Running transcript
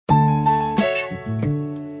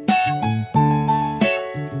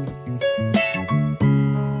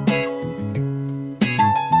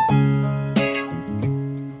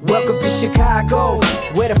Chicago,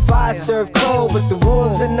 where the fires serve cold, but the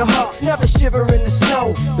Wolves and the Hawks never shiver in the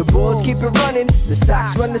snow. The Bulls keep it running, the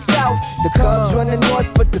Sox run the South, the Cubs run the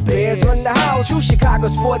North, but the Bears run the house. True Chicago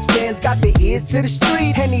sports fans got their ears to the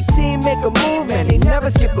street. Any team make a move and they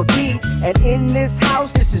never skip a beat. And in this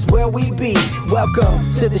house, this is where we be. Welcome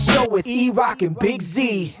to the show with E-Rock and Big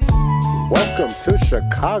Z. Welcome to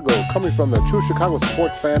Chicago. Coming from the True Chicago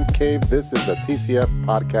Sports Fan Cave, this is a TCF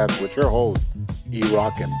podcast with your hosts,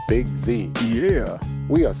 E-Rock and Big Z. Yeah.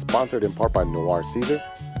 We are sponsored in part by Noir Caesar,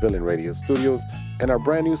 Villain Radio Studios, and our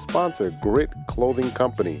brand new sponsor, Grit Clothing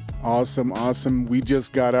Company. Awesome. We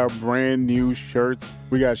just got our brand new shirts.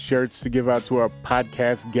 We got shirts to give out to our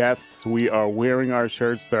podcast guests. We are wearing our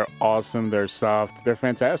shirts. They're awesome. They're soft. They're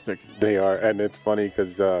fantastic. They are, and it's funny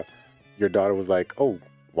because your daughter was like, oh,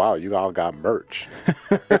 wow, you all got merch.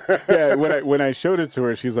 Yeah, when I showed it to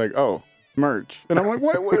her, she's like, oh, merch. And I'm like,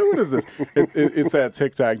 what is this? It's that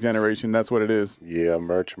TikTok generation. That's what it is. Yeah,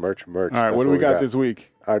 merch. All right, That's what do we got this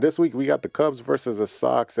week? This week we got the Cubs versus the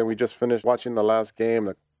Sox, and we just finished watching the last game.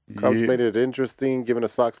 The Cubs made it interesting, giving the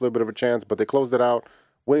Sox a little bit of a chance, but they closed it out,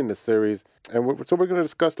 winning the series. And so we're going to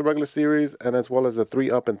discuss the regular series and as well as the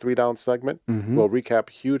 3-up and 3-down segment. Mm-hmm. We'll recap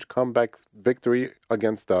huge comeback victory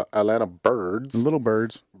against the Atlanta Birds. Little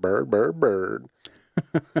birds. Bird.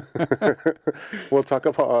 We'll talk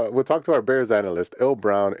to our Bears analyst, Il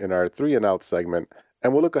Brown, in our 3 and Out segment,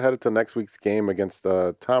 and we'll look ahead to next week's game against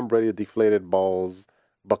the Tom Brady deflated balls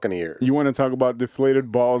Buccaneers. You want to talk about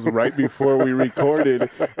deflated balls? Right before we recorded,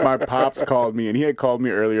 my pops called me, and he had called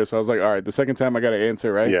me earlier, so I was like, all right, the second time I got to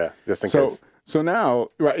answer, right? Yeah, just in case. So now,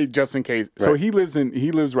 right, just in case. Right. So he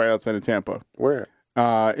lives right outside of Tampa. Where?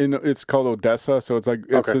 It's called Odessa, so it's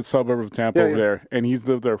a suburb of Tampa over there, and he's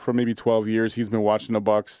lived there for maybe 12 years. He's been watching the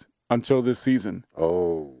Bucs until this season.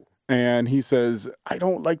 Oh. And he says, I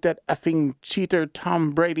don't like that effing cheater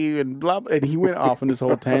Tom Brady and blah, blah. And he went off on this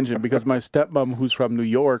whole tangent because my stepmom, who's from New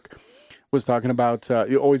York, was talking about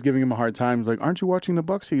always giving him a hard time. Like, aren't you watching the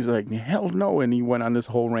Bucs? He's like, hell no. And he went on this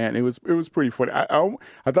whole rant. It was pretty funny. I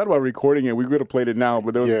thought about recording it. We could have played it now,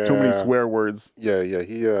 but there was too many swear words. Yeah.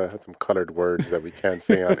 He had some colored words that we can't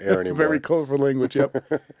say on air anymore. Very colorful language. Yep.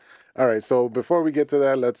 All right. So before we get to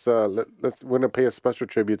that, we're gonna pay a special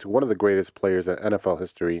tribute to one of the greatest players in NFL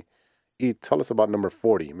history. Tell us about number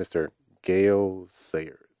 40, Mr. Gale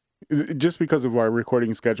Sayers. Just because of our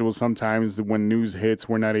recording schedule, sometimes when news hits,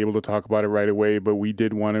 we're not able to talk about it right away, but we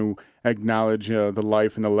did want to acknowledge the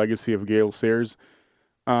life and the legacy of Gale Sayers.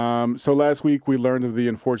 So last week, we learned of the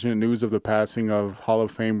unfortunate news of the passing of Hall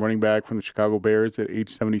of Fame running back from the Chicago Bears at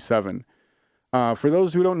age 77. For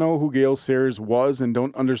those who don't know who Gale Sayers was and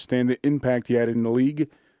don't understand the impact he had in the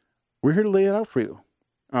league, we're here to lay it out for you.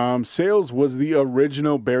 Sayers was the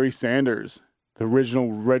original Barry Sanders, the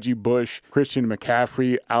original Reggie Bush, Christian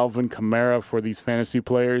McCaffrey, Alvin Kamara for these fantasy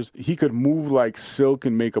players. He could move like silk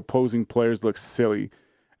and make opposing players look silly.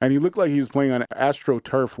 And he looked like he was playing on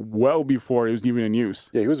AstroTurf well before it was even in use.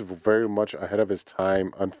 Yeah, he was very much ahead of his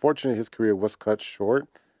time. Unfortunately, his career was cut short.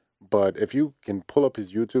 But if you can pull up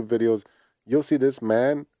his YouTube videos, you'll see this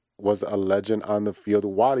man was a legend on the field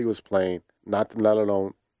while he was playing, not let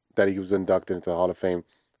alone that he was inducted into the Hall of Fame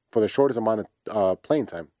for the shortest amount of playing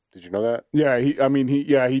time. Did you know that? Yeah,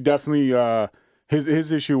 he definitely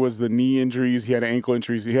his issue was the knee injuries. He had ankle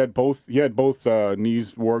injuries. He had both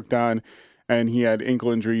knees worked on, and he had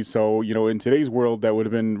ankle injuries. So, in today's world, that would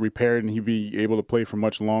have been repaired, and he'd be able to play for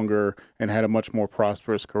much longer and had a much more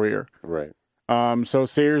prosperous career. Right. So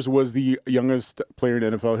Sayers was the youngest player in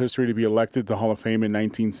NFL history to be elected to the Hall of Fame in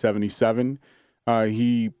 1977.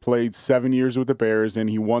 He played 7 years with the Bears, and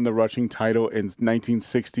he won the rushing title in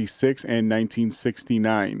 1966 and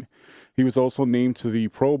 1969. He was also named to the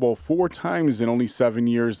Pro Bowl 4 times in only 7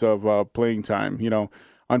 years of playing time.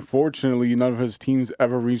 Unfortunately, none of his teams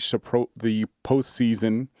ever reached the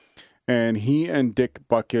postseason, and he and Dick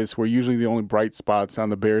Butkus were usually the only bright spots on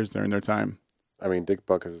the Bears during their time. I mean, Dick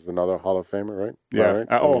Butkus is another Hall of Famer, right? Yeah.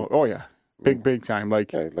 Right? Yeah. Big time.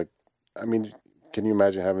 Can you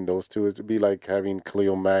imagine having those two? It'd be like having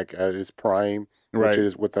Khalil Mack at his prime, right, which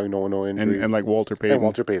is with no injuries, and like Walter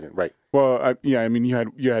Payton. Right? Well, you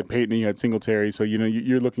had Payton and you had Singletary, so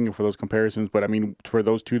you're looking for those comparisons. But I mean, for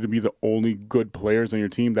those two to be the only good players on your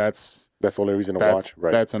team, that's the only reason to watch.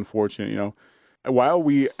 Right? That's unfortunate. While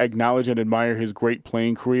we acknowledge and admire his great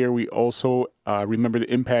playing career, we also remember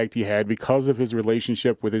the impact he had because of his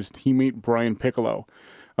relationship with his teammate Brian Piccolo.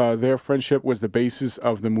 Their friendship was the basis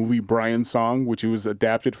of the movie Brian Song, which was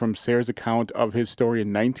adapted from Sayers' account of his story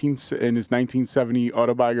in his 1970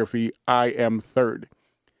 autobiography, I Am Third.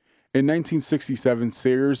 In 1967,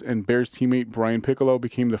 Sayers and Bears teammate Brian Piccolo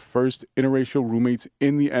became the first interracial roommates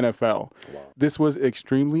in the NFL. Wow. This was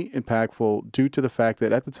extremely impactful due to the fact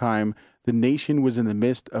that at the time, the nation was in the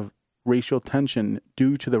midst of racial tension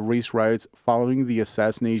due to the race riots following the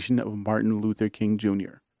assassination of Martin Luther King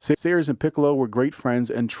Jr. Sayers and Piccolo were great friends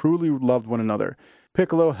and truly loved one another.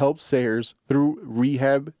 Piccolo helped Sayers through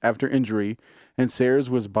rehab after injury, and Sayers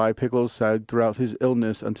was by Piccolo's side throughout his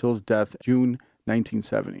illness until his death, June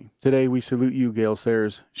 1970. Today, we salute you, Gale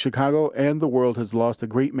Sayers. Chicago and the world has lost a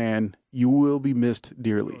great man. You will be missed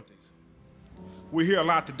dearly. We hear a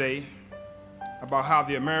lot today about how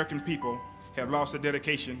the American people have lost their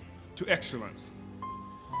dedication to excellence.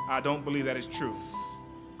 I don't believe that is true.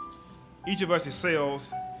 Each of us excels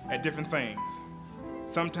at different things,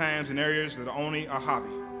 sometimes in areas that are only a hobby,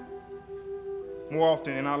 more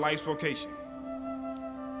often in our life's vocation.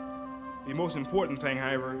 The most important thing,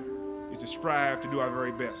 however, is to strive to do our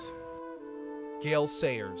very best. Gale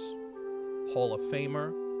Sayers, Hall of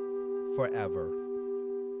Famer forever.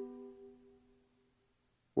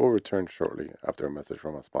 We'll return shortly after a message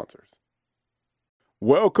from our sponsors.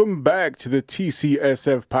 Welcome back to the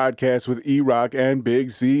TCSF podcast with E-Rock and Big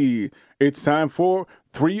Z. It's time for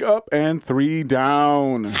 3 Up and 3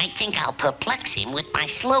 Down. I think I'll perplex him with my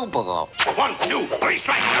slow ball. 1, 2, 3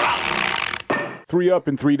 strikes, you're out. 3 Up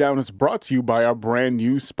and 3 Down is brought to you by our brand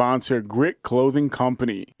new sponsor, Grit Clothing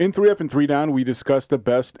Company. In 3 Up and 3 Down, we discuss the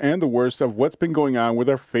best and the worst of what's been going on with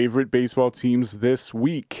our favorite baseball teams this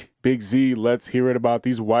week. Big Z, let's hear it about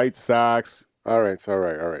these White Sox. All right.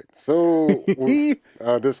 So,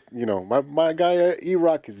 this, my guy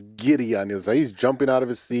E-Rock is giddy on this. He's jumping out of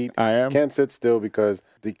his seat. I am. Can't sit still because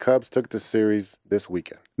the Cubs took the series this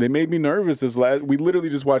weekend. They made me nervous we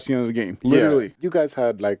literally just watched the end of the game. Literally. Yeah, you guys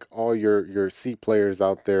had like all your C players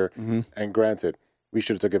out there, and granted, we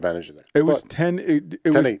should have took advantage of that. It was 10. It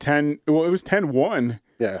was 10. Well, it was 10-1.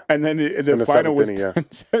 Yeah, and then the final was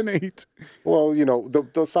 10-8. Well,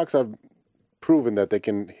 the Sox have proven that they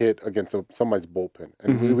can hit against somebody's bullpen.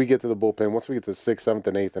 And we get to the bullpen. Once we get to the 6th, 7th,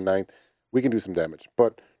 and 8th, and 9th, we can do some damage.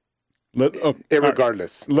 But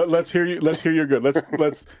regardless. Let's hear you. Let's hear your good.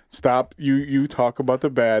 Let's stop. You talk about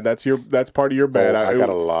the bad. That's part of your bad. I got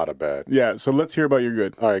a lot of bad. Yeah, so let's hear about your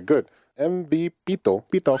good. All right, good. Pito.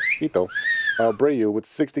 Abreu with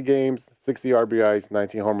 60 games, 60 RBIs,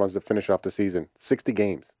 19 home runs to finish off the season. 60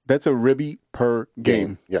 games. That's a ribby per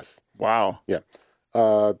game. Yes. Wow. Yeah.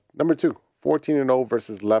 Number 2. 14-0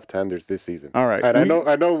 versus left-handers this season. All right. And I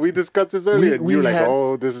know we discussed this earlier. You were like,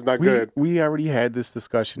 oh, this is not good. We already had this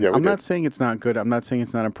discussion. Yeah, I'm not saying it's not good. I'm not saying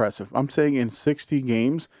it's not impressive. I'm saying in 60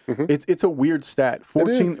 games, it's a weird stat.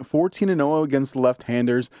 14-0 against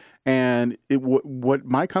left-handers. And what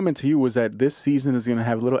my comment to you was that this season is going to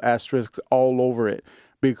have little asterisks all over it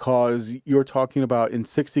because you're talking about in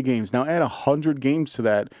 60 games. Now add 100 games to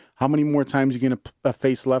that. How many more times are you going to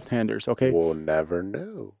face left-handers? Okay, we'll never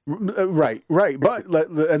know. Right. But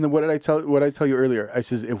and then what did I tell you earlier? I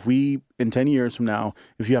says if we in 10 years from now,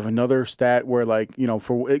 if you have another stat where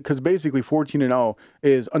because basically 14-0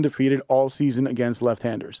 is undefeated all season against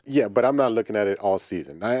left-handers. Yeah, but I'm not looking at it all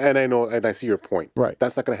season. I know, and I see your point. Right.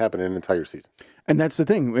 That's not going to happen in an entire season. And that's the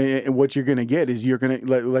thing. What you're going to get is you're going to,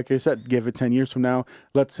 like I said, give it 10 years from now.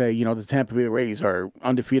 Let's say, the Tampa Bay Rays are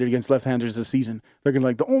undefeated against left-handers this season. They're going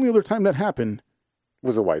to the only other time that happened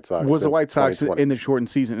was the White Sox. Was the White Sox in the shortened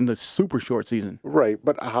season, in the super short season. Right.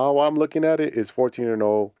 But how I'm looking at it is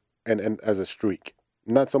 14-0 and as a streak,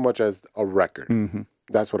 not so much as a record. Mm-hmm.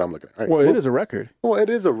 That's what I'm looking at. Right. Well, it is a record. Well, it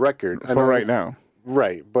is a record. For right now.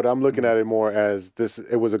 Right. But I'm looking at it more as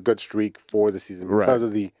it was a good streak for the season because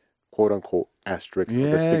of the quote-unquote asterisks of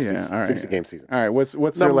the 60-game season. All right, what's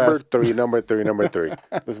their last? Number three.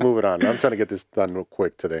 Let's move it on. I'm trying to get this done real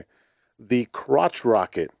quick today. The crotch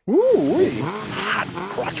rocket. Ooh, hot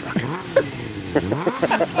crotch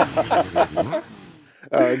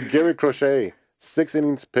rocket. Gary Crochet, 6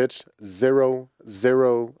 innings pitched,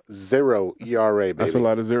 0.000 ERA, baby. That's a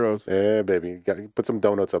lot of zeros. Yeah, baby. Put some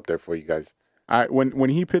donuts up there for you guys. When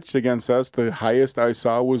he pitched against us, the highest I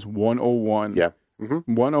saw was 101. Yeah.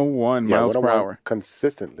 Mm-hmm. 101 miles per hour.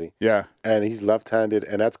 Consistently. Yeah. And he's left-handed,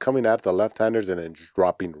 and that's coming at the left-handers and then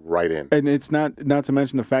dropping right in. And it's not to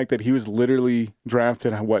mention the fact that he was literally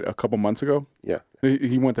drafted, a couple months ago? Yeah.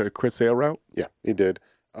 He went the Chris Sale route? Yeah, he did.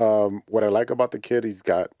 What I like about the kid, he's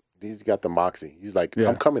got the moxie. He's like,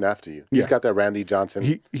 I'm coming after you. He's got that Randy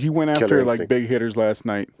Johnson. He went after big hitters last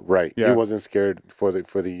night. Right. Yeah. He wasn't scared for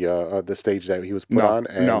the stage that he was put on,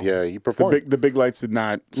 and he performed. The big lights did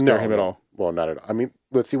not scare him at all. Well, not at all. I mean,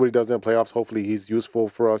 let's see what he does in the playoffs. Hopefully, he's useful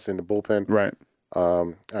for us in the bullpen. Right.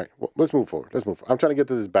 All right, well, let's move forward. I'm trying to get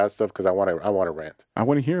to this bad stuff because I want to rant. I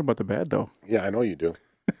want to hear about the bad though. Yeah, I know you do.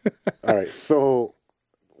 All right, so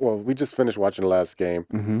we just finished watching the last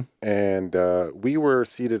game, and we were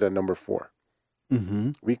seated at number 4.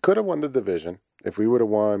 We could have won the division. If we would have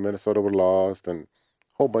won, Minnesota would have lost, and a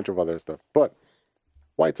whole bunch of other stuff. But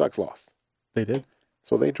White Sox lost. They did.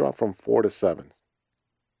 So they dropped from 4 to 7.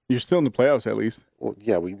 You're still in the playoffs at least. Well,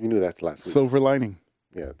 yeah, we knew that last week. Silver lining.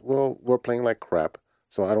 Yeah, well, we're playing like crap,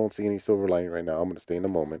 so I don't see any silver lining right now. I'm going to stay in the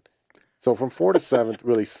moment. So from 4 to 7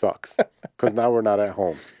 really sucks because now we're not at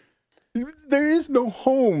home. There is no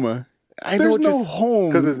home. There's no home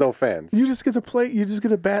because there's no fans. You just get to play. You just get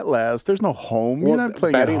to bat last. There's no home. Well, You're not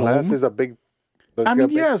playing at batting home. last is a big. I mean,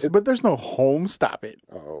 yes, but there's no home. Stop it.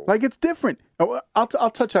 Oh. Like it's different. I'll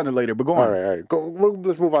touch on it later. But go on. All right.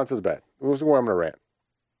 Let's move on to the bat. This is where I'm going to rant.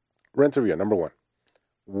 Renteria, number 1.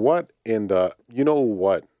 What in the? You know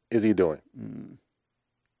what is he doing?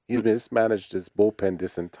 He's mismanaged his bullpen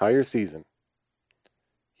this entire season.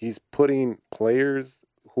 He's putting players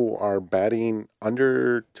who are batting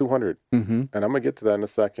under 200, and I'm going to get to that in a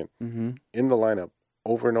second, in the lineup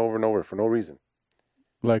over and over and over for no reason.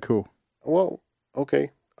 Like who? Well,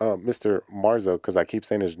 okay. Mr. Marza, because I keep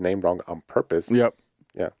saying his name wrong on purpose. Yep.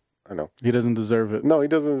 Yeah, I know. He doesn't deserve it. No, he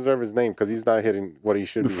doesn't deserve his name because he's not hitting what he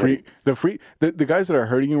should be hitting. The guys that are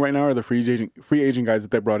hurting you right now are the free agent guys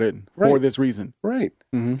that they brought in for this reason. Right.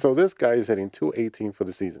 So this guy is hitting 218 for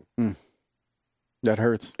the season. That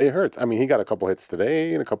hurts. It hurts. I mean, he got a couple hits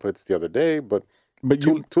today and a couple hits the other day, but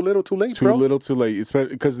too little, too late, bro. Too little, too late.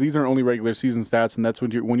 Because these are only regular season stats, and that's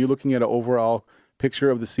when you're looking at an overall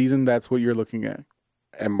picture of the season. That's what you're looking at.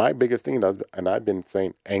 And my biggest thing, and I've been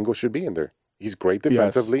saying, Engel should be in there. He's great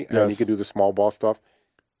defensively, and he can do the small ball stuff,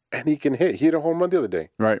 and he can hit. He hit a home run the other day.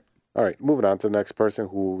 Right. All right, moving on to the next person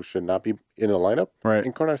who should not be in the lineup. Right.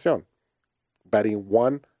 Encarnacion, batting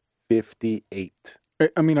 158.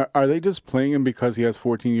 I mean, are they just playing him because he has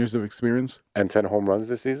 14 years of experience? And 10 home runs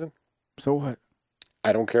this season? So what?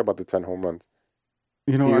 I don't care about the 10 home runs.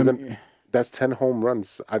 You know, that's 10 home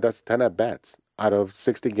runs. That's 10 at-bats out of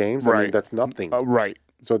 60 games. Right. I mean, that's nothing. Right.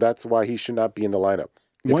 So that's why he should not be in the lineup.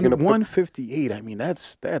 158. I mean,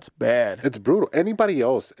 that's bad. It's brutal. Anybody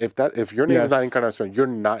else, if your name is not Encarnacion, you're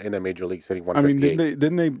not in the major league hitting 158. I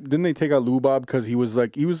mean, didn't they take out Lubob because he was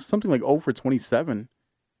something like 0 for 27.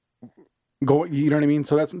 You know what I mean?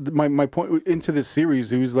 So that's my point into this series.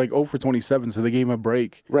 He was like 0 for 27, so they gave him a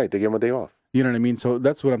break. Right, they gave him a day off. You know what I mean? So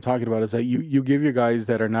that's what I'm talking about. Is that you give your guys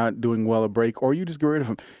that are not doing well a break, or you just get rid of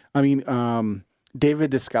them. I mean, David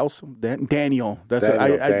Descalso, Daniel. That's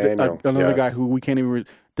another guy who we can't even.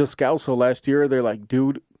 Descalso last year, they're like,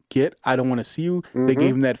 dude, I don't want to see you. They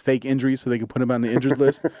gave him that fake injury so they could put him on the injured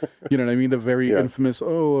list. You know what I mean? The very infamous,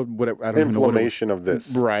 whatever. I don't inflammation of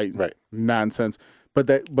this. Right. Nonsense. But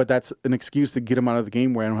that's an excuse to get him out of the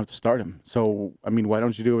game where I don't have to start him. So, I mean, why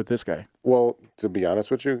don't you do it with this guy? Well, to be honest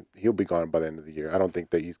with you, he'll be gone by the end of the year. I don't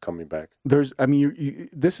think that he's coming back. This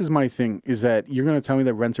is my thing, is that you're going to tell me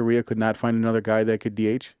that Renteria could not find another guy that could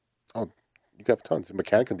DH? Oh, you have tons.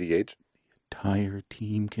 McCann can DH. The entire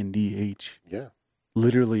team can DH. Yeah.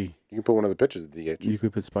 Literally. You can put one of the pitchers at DH. You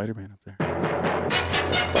could put Spider-Man up there.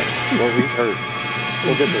 Well, he's hurt.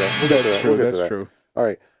 We'll get to that. That's true. All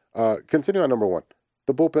right. Continue on number 1.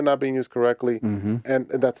 The bullpen not being used correctly, and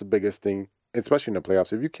that's the biggest thing, especially in the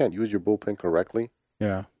playoffs. If you can't use your bullpen correctly,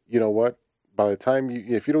 you know what? By the time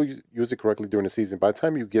if you don't use it correctly during the season, by the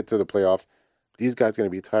time you get to the playoffs, these guys are going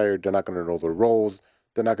to be tired. They're not going to know their roles.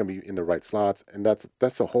 They're not going to be in the right slots, and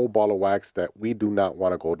that's a whole ball of wax that we do not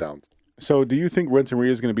want to go down. So, do you think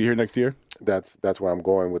Renteria is going to be here next year? That's where I'm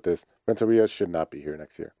going with this. Renteria should not be here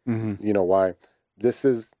next year. You know why? This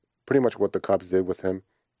is pretty much what the Cubs did with him.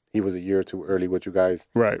 He was a year or two early with you guys.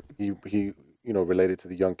 Right. He related to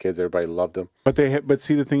the young kids. Everybody loved him. But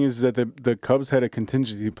see, the thing is that the Cubs had a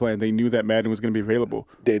contingency plan. They knew that Madden was going to be available.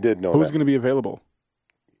 They did know Who's going to be available?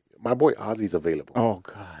 My boy Ozzy's available. Oh,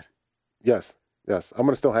 God. Yes. I'm going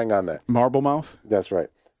to still hang on that. Marble Mouth? That's right.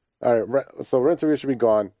 All right. So Renteria should be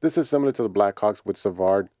gone. This is similar to the Blackhawks with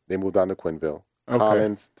Savard. They moved on to Quinville. Okay.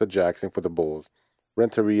 Collins to Jackson for the Bulls.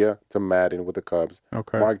 Renteria to Madden with the Cubs.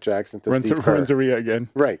 Okay. Mark Jackson to Steve Kerr. Renteria again.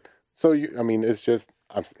 Right. So it's just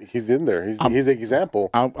he's in there. He's an example.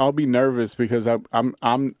 I'll be nervous because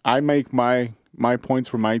I make my points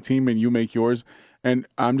for my team and you make yours, and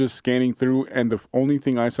I'm just scanning through, and the only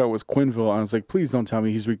thing I saw was Quinville. I was like, please don't tell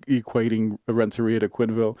me he's equating Renteria to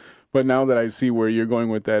Quinville. But now that I see where you're going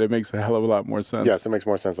with that, it makes a hell of a lot more sense. Yes, it makes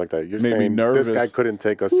more sense like that. You're saying this guy couldn't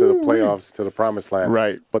take us to the playoffs, to the promised land.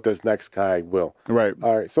 Right. But this next guy will. Right.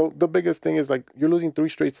 All right. So the biggest thing is you're losing 3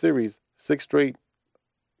 straight series, 6 straight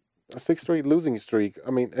a 6 straight losing streak.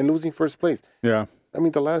 I mean, and losing first place. Yeah. I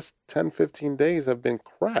mean, the last 10, 15 days have been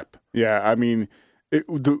crap. Yeah, I mean,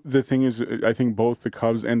 the thing is, I think both the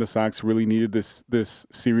Cubs and the Sox really needed this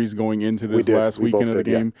series going into this last weekend of the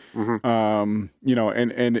game. Yeah. Mm-hmm. You know,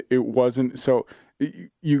 and it wasn't so.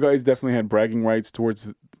 You guys definitely had bragging rights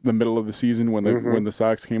towards the middle of the season when the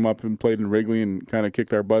Sox came up and played in Wrigley and kind of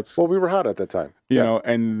kicked our butts. Well, we were hot at that time. You know,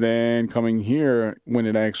 and then coming here when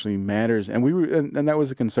it actually matters, and we were, and that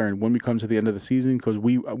was a concern when we come to the end of the season because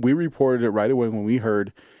we reported it right away when we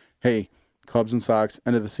heard, hey, Cubs and Sox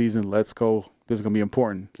end of the season, let's go. This is going to be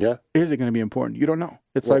important. Yeah. Is it going to be important? You don't know.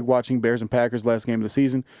 It's like watching Bears and Packers last game of the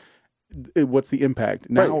season. What's the impact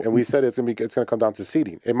now? Right. And we said it's going to come down to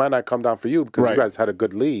seeding. It might not come down for you because you guys had a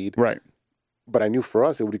good lead. Right. But I knew for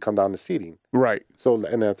us it would come down to seeding. Right. So,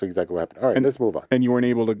 and that's exactly what happened. All right, let's move on. And you weren't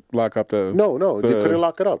able to lock up the... No, you couldn't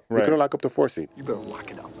lock it up. Right. You couldn't lock up the 4 seed. You better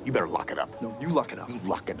lock it up. You better lock it up. No, you lock it up. You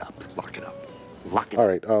lock it up. Lock it up. Lock it All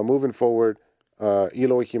right, moving forward,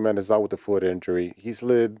 Eloy Jimenez is out with the foot injury. He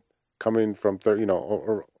slid coming from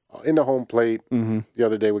or in the home plate the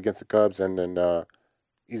other day against the Cubs, and then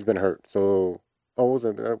he's been hurt. So,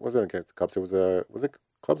 wasn't against the Cubs. Was it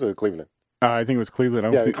Cubs or Cleveland? I think it was Cleveland. I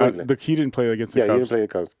don't think Cleveland. He didn't play against the Cubs. Yeah, he didn't play the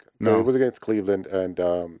Cubs. So No. it was against Cleveland, and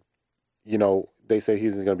they say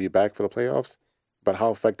he's going to be back for the playoffs. But how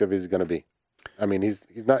effective is he going to be? I mean, he's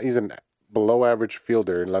a below average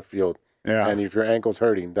fielder in left field. Yeah. And if your ankle's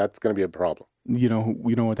hurting, that's going to be a problem. You know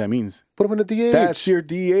what that means. Put him in the DH. That's your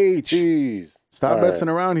DH. Jeez. Stop All messing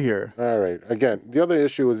right. around here. All right. Again, the other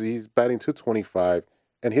issue is he's batting .225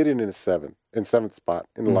 and hitting in seventh spot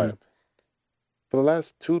in the lineup. For the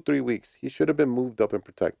last 2-3 weeks, he should have been moved up and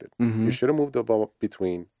protected. You should have moved up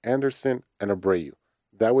between Anderson and Abreu.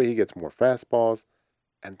 That way he gets more fastballs,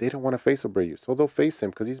 and they don't want to face Abreu. So they'll face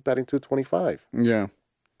him because he's batting .225. Yeah.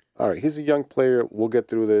 All right, he's a young player. We'll get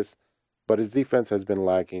through this. But his defense has been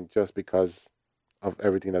lacking just because of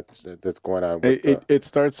everything that's going on. With, It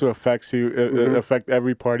starts to affect you, affect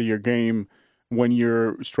every part of your game. When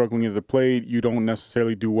you're struggling at the plate, you don't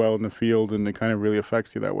necessarily do well in the field, and it kind of really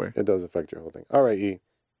affects you that way. It does affect your whole thing. All right, E.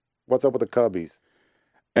 What's up with the Cubbies?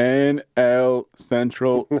 NL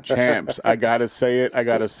Central champs. I gotta say it.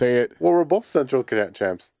 Well, we're both Central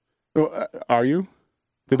champs. Are you?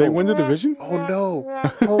 Did they win the division?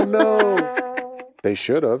 Oh, no. They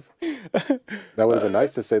should have. That would have been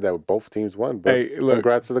nice to say that both teams won. But Hey, look.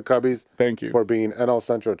 congrats to the Cubbies. Thank you. For being NL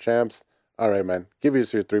Central champs. All right, man. Give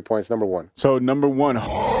us your 3 points. Number 1. So, number 1,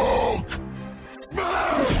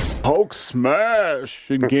 Hulk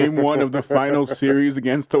smash in game 1 of the final series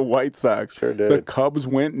against the White Sox. Sure did. The Cubs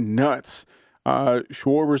went nuts.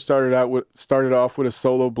 Schwarber started off with a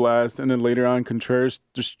solo blast, and then later on, Contreras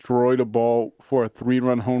destroyed a ball for a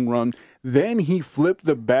 3-run home run. Then he flipped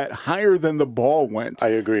the bat higher than the ball went. I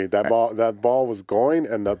agree. That ball was going,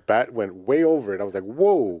 and the bat went way over it. I was like,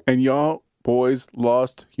 whoa. And y'all boys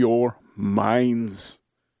lost your minds.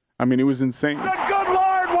 I mean, it was insane. The good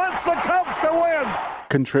Lord wants the Cubs to win.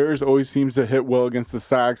 Contreras always seems to hit well against the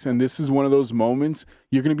Sox, and this is one of those moments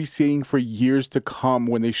you're going to be seeing for years to come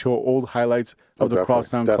when they show old highlights of the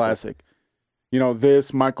Crosstown Classic. You know,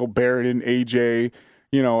 this, Michael Barrett and AJ,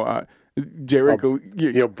 Derek.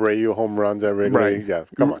 Abreu home runs at Wrigley. Right. Yeah,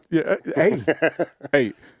 come on. Yeah,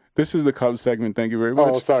 hey, this is the Cubs segment. Thank you very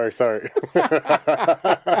much. Oh, sorry.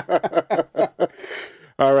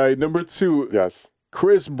 All right, number 2. Yes.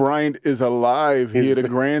 Chris Bryant is alive. He hit a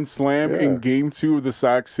grand slam in Game 2 of the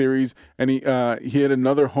Sox series, and he hit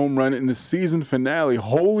another home run in the season finale.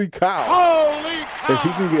 Holy cow! Holy cow! If he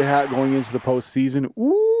can get hot going into the postseason,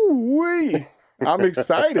 ooh-wee! I'm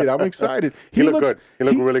excited. He looked good. He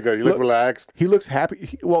looked really good. He looked relaxed. He looks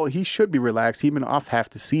happy. Well, he should be relaxed. He's been off half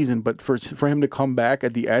the season, but for him to come back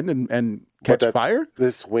at the end and catch fire?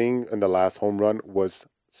 This swing in the last home run was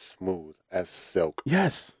smooth as silk.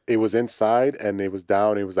 Yes. It was inside and it was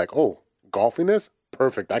down. It was like, oh, golfing this?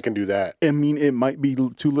 Perfect. I can do that. I mean, it might be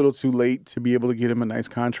too little too late to be able to get him a nice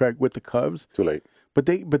contract with the Cubs. Too late. But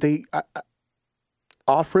they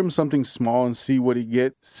offer him something small and see what he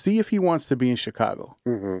gets. See if he wants to be in Chicago.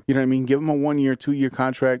 Mm-hmm. You know what I mean? Give him a 1-year, 2-year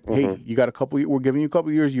contract. Mm-hmm. Hey, you got a couple. We're giving you a couple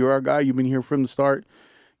years. You're our guy. You've been here from the start.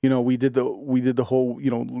 You know, we did the whole,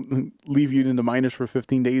 leave you in the minors for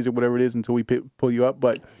 15 days or whatever it is until we pull you up.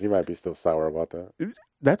 But he might be still sour about that.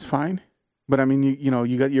 That's fine. But I mean,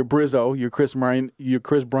 you got your Brizzo, your Chris Bryant,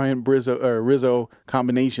 Rizzo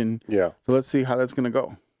combination. Yeah. So let's see how that's gonna go.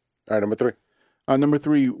 All right, number 3. Number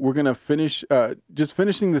 3, we're gonna finish just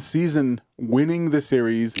finishing the season, winning the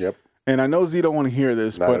series. Yep. And I know Z don't want to hear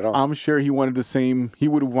this, Not but at all. I'm sure he wanted the same. He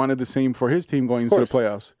would have wanted the same for his team going into the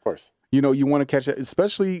playoffs. Of course. You know, you want to catch it,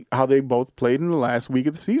 especially how they both played in the last week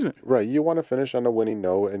of the season. Right. You want to finish on a winning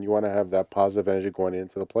note, and you want to have that positive energy going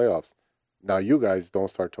into the playoffs. Now, you guys don't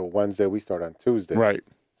start till Wednesday. We start on Tuesday. Right.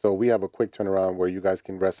 So we have a quick turnaround where you guys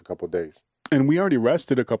can rest a couple of days. And we already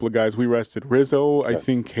rested a couple of guys. We rested Rizzo. I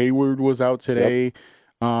think Hayward was out today.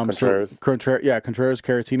 Contreras. Contreras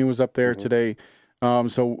Caratini was up there today.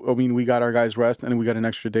 So, I mean, we got our guys rest, and we got an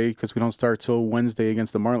extra day because we don't start till Wednesday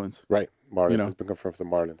against the Marlins. Right. Marlins. You know. It's been confirmed for the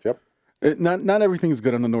Marlins. Yep. Not everything's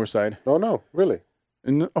good on the north side. No, really.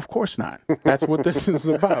 And of course not. That's what this is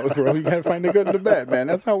about, bro. You gotta find the good and the bad, man.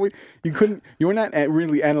 That's how you were not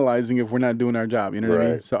really analyzing if we're not doing our job. You know what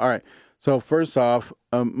I mean? So, all right. So first off,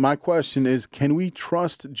 my question is, can we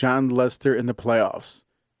trust John Lester in the playoffs?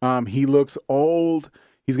 He looks old.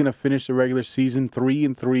 He's gonna finish the regular season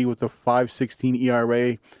 3-3 with a 5.16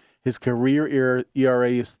 ERA. His career ERA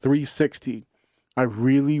is 3.60. I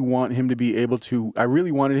really wanted him to be able to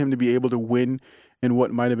win in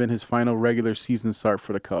what might have been his final regular season start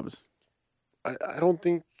for the Cubs. I don't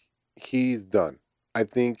think he's done. I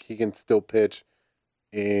think he can still pitch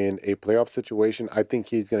in a playoff situation. I think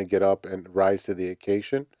he's going to get up and rise to the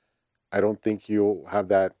occasion. I don't think you'll have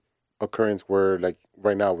that occurrence where, like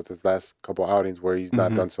right now with his last couple outings, where he's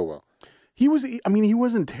not done so well. He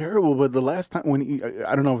wasn't terrible, but the last time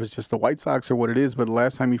I don't know if it's just the White Sox or what it is, but the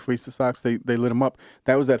last time he faced the Sox, they lit him up.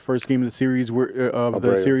 That was that first game of the series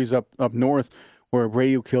series up north where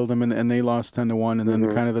Abreu killed him and they lost 10-1, and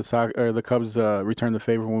then kind of the Cubs returned the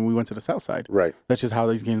favor when we went to the South Side. Right. That's just how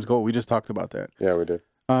these games go. We just talked about that. Yeah, we did.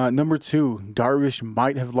 Number 2, Darvish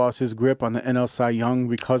might have lost his grip on the NL Cy Young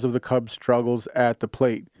because of the Cubs' struggles at the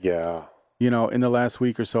plate. Yeah. You know, in the last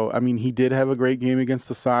week or so. I mean, he did have a great game against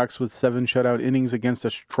the Sox with 7 shutout innings against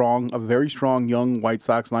a very strong young White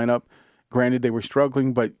Sox lineup. Granted, they were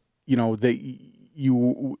struggling, but you know,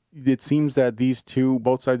 it seems that these two,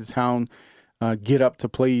 both sides of town, get up to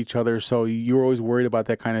play each other. So you're always worried about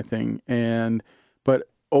that kind of thing. But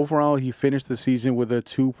overall, he finished the season with a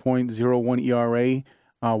 2.01 ERA,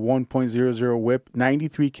 1.00 WHIP,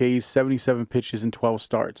 93 Ks, 77 pitches, and 12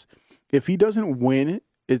 starts. If he doesn't win,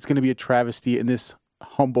 it's going to be a travesty in this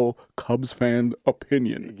humble Cubs fan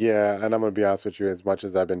opinion. Yeah, and I'm going to be honest with you, as much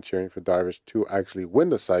as I've been cheering for Darvish to actually win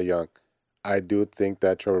the Cy Young, I do think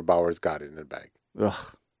that Trevor Bauer's got it in the bag.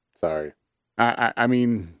 Ugh. Sorry. I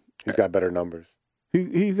mean... He's got better numbers.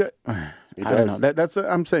 He got... He I don't know. That's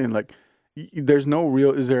I'm saying, like, there's no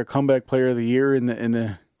real... Is there a comeback player of the year in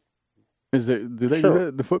the... Is there... Do they do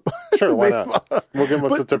that? The football? Sure, why not? We'll give him a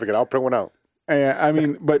certificate. I'll print one out. I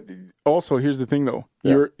mean, but also, here's the thing, though.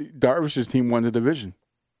 Yeah. Darvish's team won the division.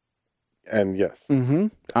 And yes. Mm-hmm.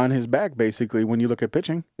 On his back, basically, when you look at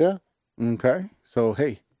pitching. Yeah. Okay. So,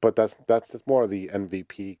 hey. But that's just more of the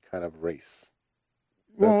MVP kind of race.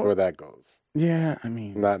 That's where that goes. Yeah, I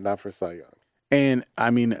mean. Not for Cy Young. And, I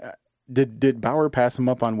mean, did Bauer pass him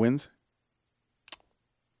up on wins?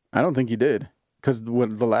 I don't think he did. Because the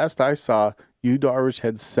last I saw, Darvish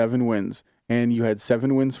had 7 wins. And you had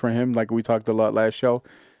 7 wins for him, like we talked a lot last show.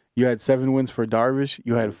 You had 7 wins for Darvish.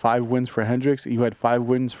 You had 5 wins for Hendricks. You had 5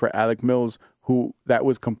 wins for Alec Mills, who that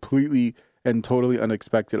was completely and totally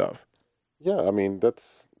unexpected of. Yeah, I mean,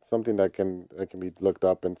 that's something that can be looked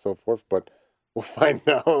up and so forth, but we'll find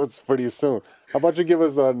out pretty soon. How about you give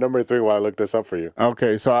us number 3 while I look this up for you?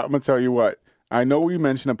 Okay, so I'm going to tell you what. I know we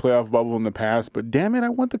mentioned a playoff bubble in the past, but damn it, I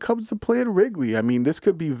want the Cubs to play at Wrigley. I mean, this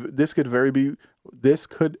could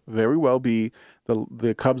very well be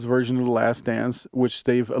the Cubs version of the Last Dance, which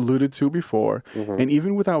they've alluded to before. Mm-hmm. And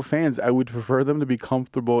even without fans, I would prefer them to be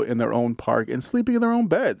comfortable in their own park and sleeping in their own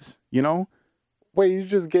beds. You know? Wait, you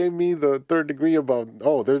just gave me the third degree about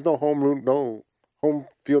there's no home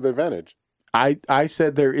field advantage. I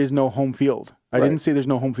said there is no home field. I didn't say there's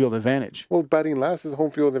no home field advantage. Well, batting last is home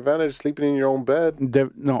field advantage. Sleeping in your own bed.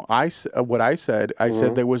 What I said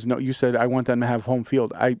there was no. You said I want them to have home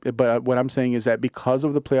field. But what I'm saying is that because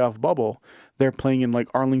of the playoff bubble, they're playing in like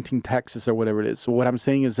Arlington, Texas, or whatever it is. So what I'm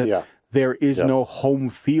saying is that there is no home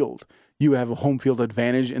field. You have a home field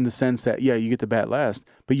advantage in the sense that you get to bat last,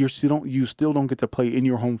 but you still don't get to play in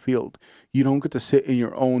your home field. You don't get to sit in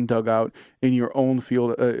your own dugout, in your own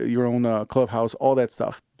field, your own clubhouse, all that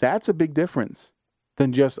stuff. That's a big difference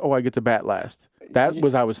than just I get to bat last.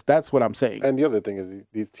 That's what I'm saying. And the other thing is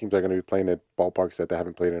these teams are going to be playing at ballparks that they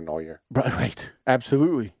haven't played in all year. Right.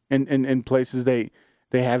 Absolutely. And in places they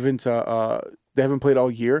haven't. They haven't played all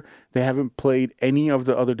year. They haven't played any of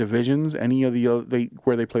the other divisions,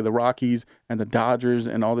 where they play the Rockies and the Dodgers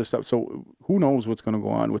and all this stuff. So who knows what's going to go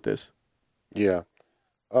on with this? Yeah.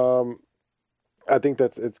 I think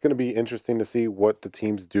it's going to be interesting to see what the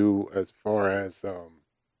teams do as far as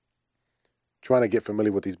trying to get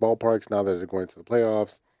familiar with these ballparks now that they're going to the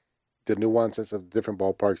playoffs. The nuances of different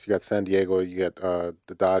ballparks. You got San Diego, you got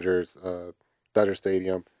the Dodgers, Dodger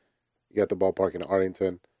Stadium. You got the ballpark in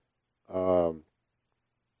Arlington.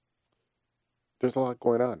 There's a lot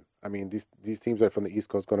going on. I mean, these teams are from the East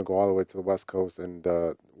Coast, going to go all the way to the West Coast, and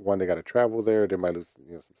one, they got to travel there. They might lose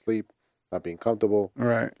some sleep, not being comfortable.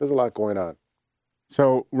 Right. There's a lot going on.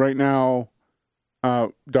 So right now,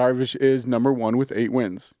 Darvish is number 1 with 8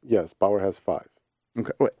 wins. Yes, Bauer has 5.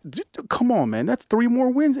 Okay, wait, come on, man. That's 3 more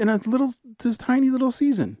wins in this tiny little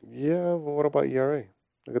season. Yeah, well, what about ERA?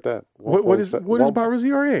 Look at that. What is Bauer's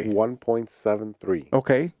ERA? 1.73.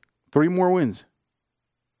 Okay, 3 more wins.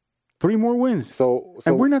 3 more wins. So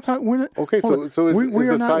and we're not talking. Okay, so is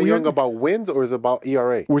the Cy Young about wins or is it about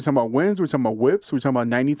ERA? We're talking about wins. We're talking about whips. We're talking about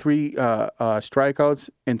 93 strikeouts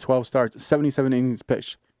and 12 starts, 77 innings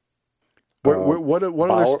pitched. What are their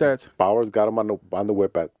stats? Bauer's got him on the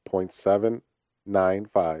whip at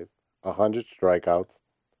 .795, 100 strikeouts,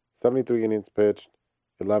 73 innings pitched,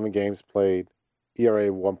 11 games played, ERA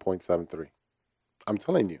 1.73. I'm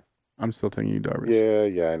telling you. I'm still telling you,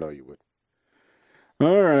 Darvish. Yeah, I know you would.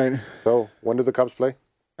 All right. So when do the Cubs play?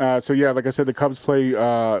 So yeah, like I said, the Cubs play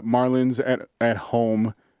Marlins at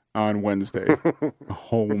home on Wednesday.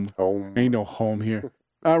 Home. Ain't no home here.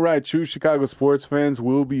 All right, true Chicago sports fans,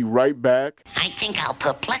 we'll be right back. I think I'll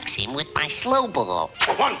perplex him with my slow ball.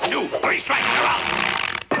 1, 2, 3 strikes, you're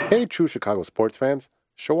out. Hey, true Chicago sports fans,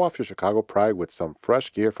 show off your Chicago pride with some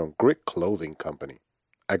fresh gear from Grit Clothing Company.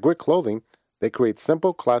 At Grit Clothing, they create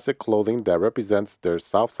simple, classic clothing that represents their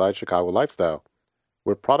Southside Chicago lifestyle.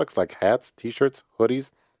 With products like hats, t-shirts,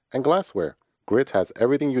 hoodies, and glassware, Grit has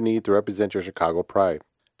everything you need to represent your Chicago pride.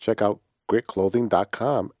 Check out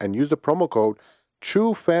gritclothing.com and use the promo code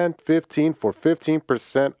TrueFan15 for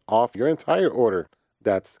 15% off your entire order.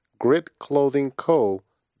 That's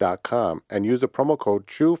gritclothingco.com and use the promo code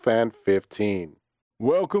TrueFan15.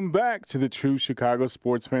 Welcome back to the True Chicago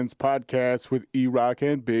Sports Fans Podcast with E-Rock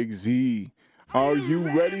and Big Z. Are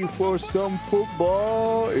you ready for some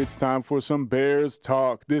football? It's time for some Bears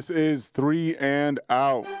talk. This is 3 and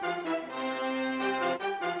Out.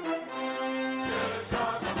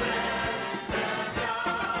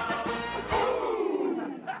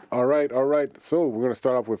 All right. So we're going to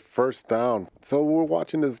start off with first down. So we're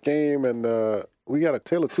watching this game, and we got a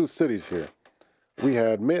tale of two cities here. We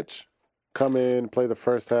had Mitch come in, play the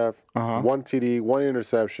first half, 1 TD, 1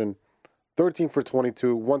 interception, 13 for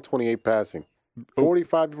 22, 128 passing.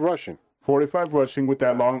 45 rushing. 45 rushing with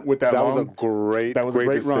that long. That was a great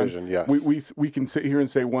decision. Run. Yes, we can sit here and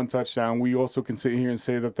say 1 touchdown. We also can sit here and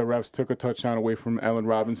say that the refs took a touchdown away from Allen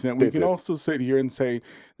Robinson. We can also sit here and say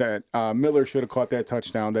that Miller should have caught that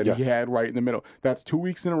touchdown that he had right in the middle. That's 2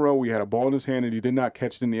 weeks in a row. We had a ball in his hand and he did not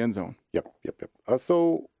catch it in the end zone. Yep.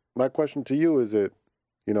 So my question to you is: did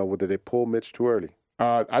they pull Mitch too early?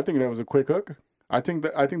 I think that was a quick hook. I think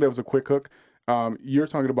that was a quick hook. You're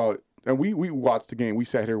talking about. And we watched the game. We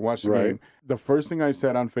sat here and watched the game. The first thing I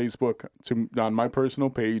said on Facebook on my personal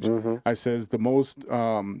page, I says the most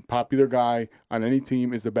popular guy on any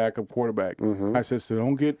team is the backup quarterback. I said,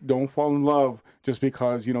 so don't fall in love just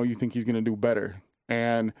because you think he's gonna do better.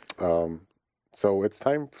 And so it's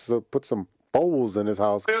time to put some Foles in his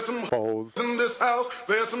house. There's some Foles in this house.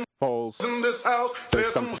 There's some Foles in this house.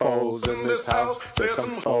 There's some Foles in this house. There's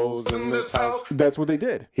some Foles in this house. That's what they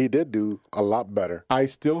did. He did do a lot better. I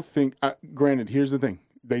still think, granted, here's the thing.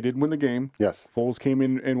 They did win the game. Yes. Foles came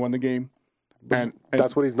in and won the game. And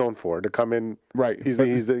that's what he's known for, to come in. Right. He's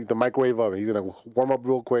the microwave oven. He's going to warm up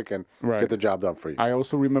real quick and get the job done for you. I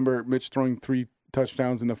also remember Mitch throwing 3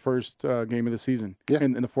 touchdowns in the first game of the season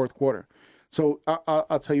in the fourth quarter. So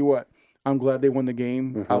I'll tell you what. I'm glad they won the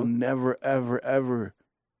game. I'll never, ever, ever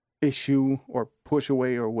issue or push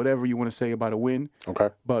away or whatever you want to say about a win. Okay.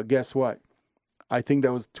 But guess what? I think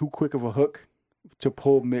that was too quick of a hook to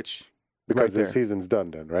pull Mitch. Because the season's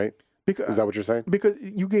done then, right? Is that what you're saying? Because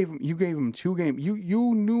you gave him 2 games.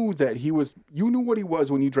 You knew that you knew what he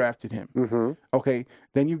was when you drafted him. Okay.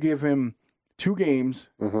 Then you give him 2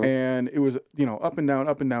 games and it was, up and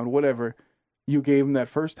down, whatever. You gave him that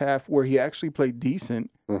first half where he actually played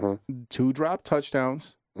decent. 2 drop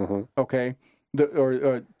touchdowns. Okay.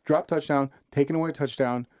 Drop touchdown, taken away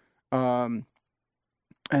touchdown, and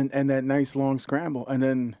that nice long scramble. And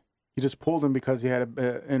then you just pulled him because he had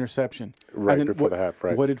an interception. Right before the half,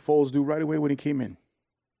 right. What did Foles do right away when he came in?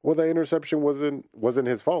 Well, the interception wasn't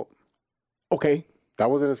his fault. Okay. That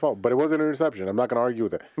wasn't his fault, but it was an interception. I'm not going to argue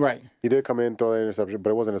with it. Right. He did come in, throw that interception,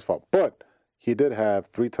 but it wasn't his fault. But he did have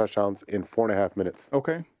 3 touchdowns in 4.5 minutes.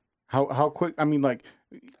 Okay. How quick? I mean, like,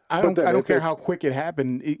 I don't care how quick it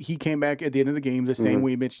happened. He came back at the end of the game the same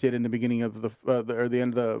way Mitch did in the beginning of the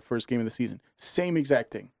end of the first game of the season. Same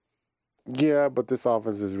exact thing. Yeah, but this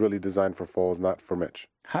offense is really designed for Foles, not for Mitch.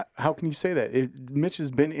 How can you say that? Mitch has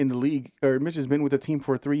been in the league, or Mitch has been with the team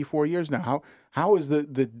for 3-4 years now. How is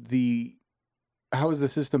how is the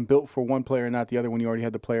system built for one player and not the other when you already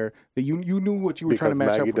had the player that you knew what you were trying to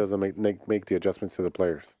match up with? Because Nagy doesn't make the adjustments to the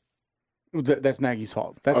players. That's Nagy's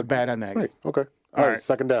fault. That's bad on Nagy. Right. Okay. All right.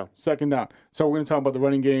 Second down. Second down. So we're going to talk about the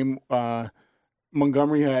running game.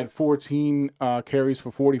 Montgomery had 14 carries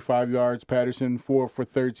for 45 yards. Patterson 4 for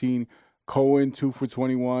 13. Cohen 2 for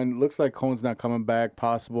 21. Looks like Cohen's not coming back.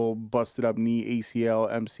 Possible busted up knee, ACL,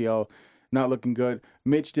 MCL. Not looking good.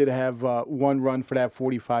 Mitch did have one run for that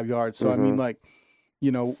 45 yards. So I mean, like,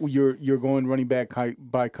 you know, you're going running back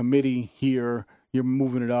by committee here. You're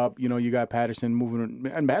moving it up. You know, you got Patterson moving,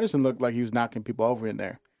 and Patterson looked like he was knocking people over in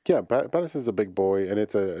there. Yeah, Patterson's a big boy, and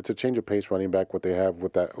it's a change of pace running back. What they have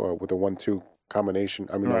with that with the 1-2 combination.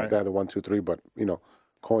 I mean, Right. they had the 1-2-3, but you know,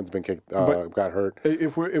 Cohen's been got hurt.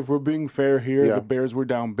 If we're being fair here, Yeah. the Bears were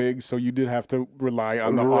down big, so you did have to rely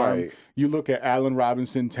on the arm. Right. You look at Allen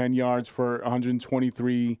Robinson, 10 yards for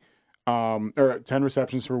 123, or 10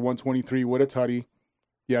 receptions for 123. What a tutty!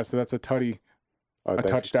 Yeah, so that's a tutty.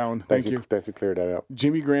 Touchdown. Thank you. Thanks for clearing that up.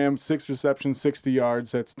 Jimmy Graham, 6 receptions, 60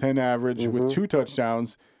 yards. That's 10 average with 2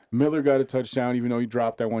 touchdowns. Miller got a touchdown, even though he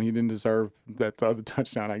dropped that one. He didn't deserve that other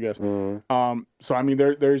touchdown, I guess. So I mean,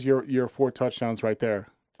 there's your 4 touchdowns right there.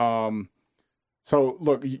 So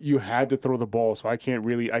look, you had to throw the ball, so I can't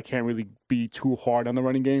really be too hard on the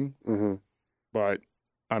running game. But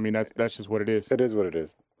I mean, that's just what it is. It is what it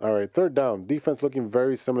is. All right, third down. Defense looking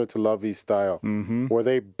very similar to Lovey's style, where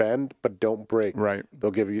they bend but don't break. Right. They'll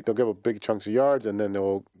give a big chunks of yards, and then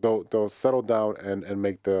they'll settle down and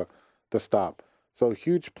make the stop. So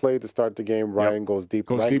huge play to start the game. Ryan goes deep.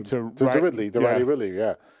 Goes deep to Ridley. Ridley.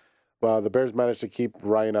 Yeah. Well, the Bears managed to keep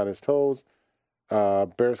Ryan on his toes.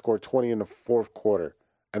 Bears scored 20 in the fourth quarter,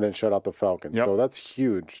 and then shut out the Falcons. Yep. So that's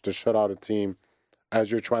huge to shut out a team as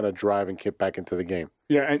you're trying to drive and get back into the game.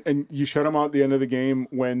 Yeah, and you shut them out at the end of the game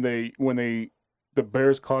when the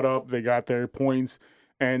Bears caught up, they got their points,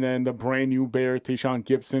 and then the brand new Bear, Tayshaun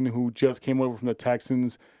Gibson, who just came over from the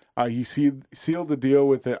Texans, he sealed the deal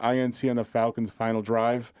with the INT on the Falcons' final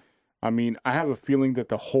drive. I mean, I have a feeling that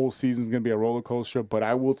the whole season is going to be a roller coaster, but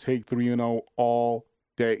I will take 3-0 all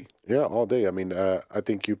day. Yeah, all day. I mean, I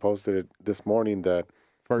think you posted it this morning that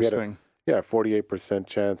First thing. 48%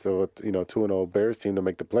 chance of a 2-0 Bears team to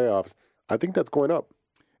make the playoffs. I think that's going up.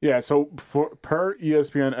 Yeah, so per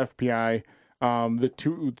ESPN FPI, the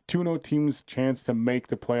 2-0 team's chance to make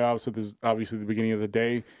the playoffs, so this is obviously the beginning of the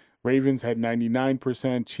day. Ravens had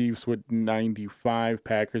 99%, Chiefs with 95%,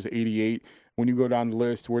 Packers 88%. When you go down the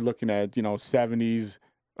list, we're looking at 70s,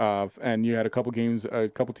 and you had a couple teams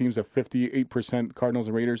at 58%, Cardinals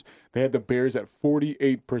and Raiders. They had the Bears at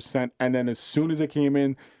 48%, and then as soon as it came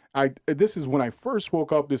in, this is when I first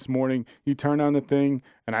woke up this morning. You turn on the thing,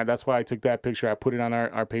 and that's why I took that picture. I put it on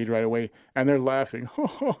our page right away, and they're laughing.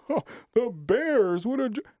 The Bears,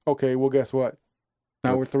 okay, well, guess what?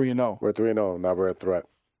 Now we're 3-0. We're 3-0. Now we're a threat.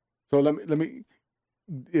 So let me.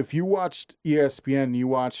 If you watched ESPN, you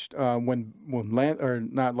watched when Lance, or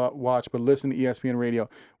not watch, but listen to ESPN radio.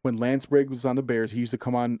 When Lance Briggs was on the Bears, he used to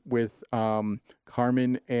come on with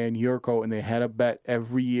Carmen and Yurko, and they had a bet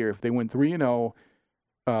every year. If they went 3-0.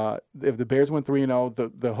 If the Bears went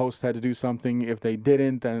 3-0, the host had to do something. If they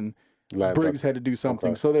didn't, then Briggs had to do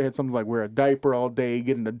something. Okay. So they had something like wear a diaper all day,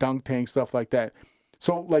 get in the dunk tank, stuff like that.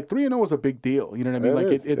 So like 3-0 is a big deal. You know what I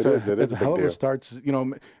mean? It's a hell of a start.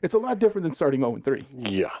 It's a lot different than starting 0-3.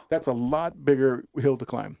 Yeah, that's a lot bigger hill to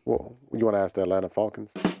climb. Well, you want to ask the Atlanta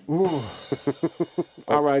Falcons? Ooh.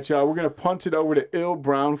 All right, y'all. We're gonna punt it over to Il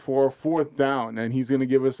Brown for a 4th down, and he's gonna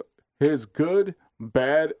give us his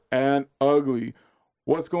bad, and ugly.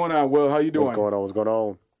 What's going on, Will? How you doing? What's going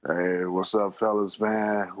on? Hey, what's up, fellas,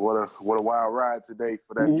 man? What a wild ride today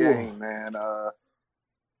for that game, man.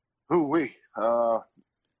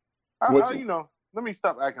 Let me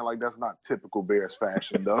stop acting like that's not typical Bears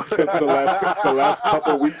fashion, though. the last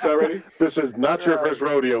couple of weeks already? This is not your first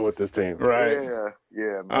rodeo with this team. Right.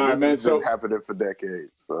 Yeah, man. All right, this has been happening for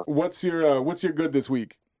decades. So. What's your good this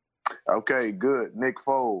week? Okay, good. Nick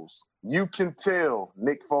Foles. You can tell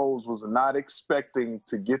Nick Foles was not expecting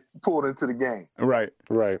to get pulled into the game. Right.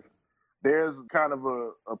 There's kind of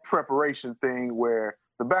a preparation thing where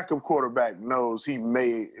the backup quarterback knows he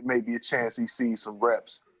may be a chance he sees some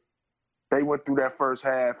reps. They went through that first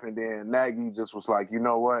half, and then Nagy just was like, you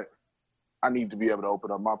know what? I need to be able to open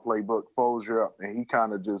up my playbook. Foles, you're up. And he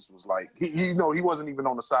kind of just was like, he wasn't even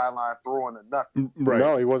on the sideline throwing or nothing. Right.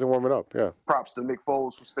 No, he wasn't warming up. Yeah. Props to Nick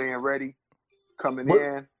Foles for staying ready, coming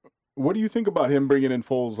in. What do you think about him bringing in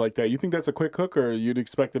Foles like that? You think that's a quick hook, or you'd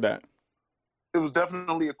expected that? It was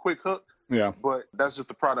definitely a quick hook. Yeah. But that's just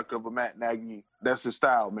the product of a Matt Nagy. That's his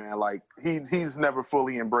style, man. Like, he's never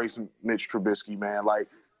fully embraced Mitch Trubisky, man. Like,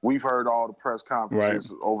 we've heard all the press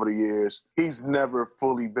conferences over the years. He's never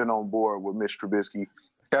fully been on board with Mitch Trubisky.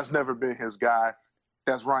 That's never been his guy.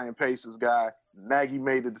 That's Ryan Pace's guy. Nagy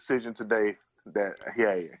made the decision today that,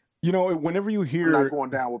 you know, whenever you hear I'm not going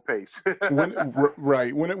down with Pace.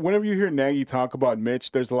 Whenever you hear Nagy talk about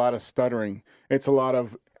Mitch, there's a lot of stuttering. It's a lot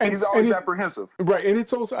of he's always apprehensive. Right, and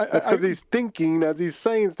it's also that's because he's thinking as he's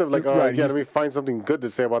saying stuff like, let me find something good to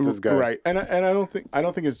say about this guy. Right, and I don't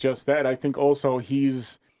think it's just that. I think also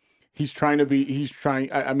he's trying.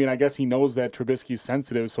 I mean, I guess he knows that Trubisky's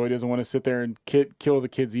sensitive, so he doesn't want to sit there and kill the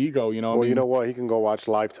kid's ego. You know. Well, you know what? He can go watch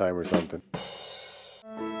Lifetime or something.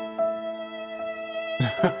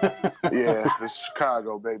 Yeah, it's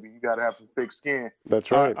Chicago, baby. You got to have some thick skin.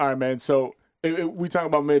 That's right. All right, man. So we talk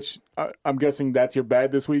about Mitch. I'm guessing that's your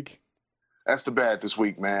bad this week? That's the bad this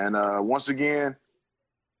week, man. Once again,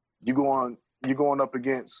 you're going up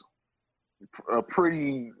against a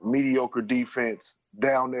pretty mediocre defense,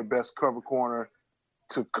 down their best cover corner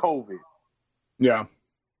to COVID. Yeah.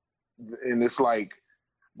 And it's like,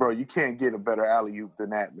 bro, you can't get a better alley-oop than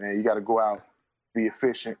that, man. You got to go out, be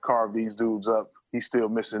efficient, carve these dudes up. He's still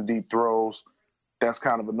missing deep throws. That's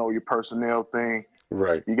kind of a know your personnel thing.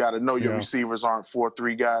 Right. You got to know your receivers aren't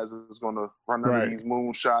 4-3 guys that's going to run under these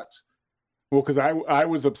moon shots. Well, because I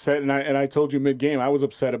was upset, and I told you mid-game, I was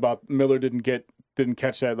upset about Miller didn't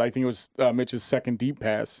catch that. I think it was Mitch's second deep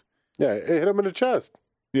pass. Yeah, it hit him in the chest.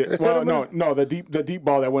 Yeah. Well, no, the deep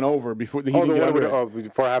ball that went over before before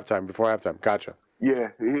halftime. Before halftime. Gotcha. Yeah,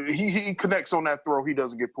 he connects on that throw. He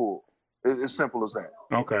doesn't get pulled. It's simple as that.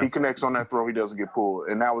 Okay. He connects on that throw. He doesn't get pulled.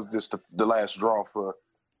 And that was just the last draw for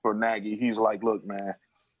Nagy. He's like, look, man,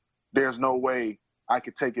 there's no way I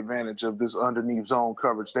could take advantage of this underneath zone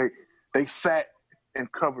coverage. They sat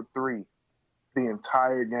and covered 3 the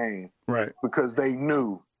entire game. Right. Because they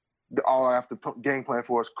knew all I have to game plan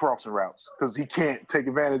for is crossing routes because he can't take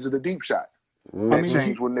advantage of the deep shot. That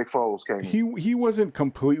changed when Nick Foles came in. He wasn't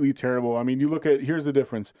completely terrible. I mean, you look at – here's the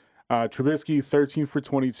difference. Trubisky, 13 for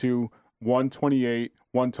 22, 128,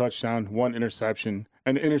 1 touchdown, 1 interception.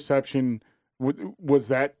 An interception, was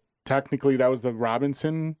that technically that was the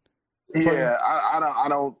Robinson play? Yeah, I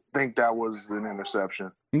don't think that was an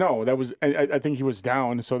interception. No, that was. I think he was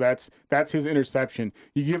down, so that's his interception.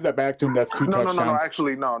 You give that back to him. That's 2 touchdowns. No.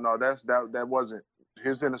 Actually, no. That wasn't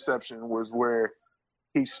his interception. Was where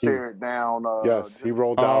he stared down. Yes, he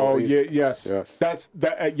rolled down. Oh, yes. That's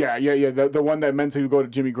that. Yeah. The one that meant to go to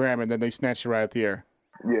Jimmy Graham, and then they snatched it right out the air.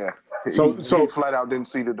 Yeah. So he flat out didn't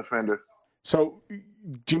see the defender. So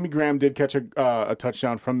Jimmy Graham did catch a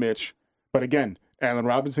touchdown from Mitch, but again, Allen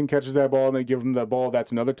Robinson catches that ball and they give him the ball.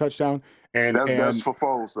 That's another touchdown. And that's for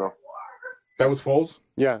Foles, though. That was Foles?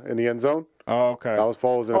 Yeah, in the end zone. Oh, okay. That was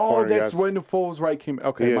Foles in the corner. Oh, that's when the Foles right came.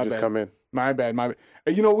 Okay, my just bad. come in. My bad.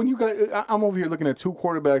 You know, when you got, I'm over here looking at 2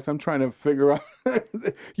 quarterbacks. I'm trying to figure out.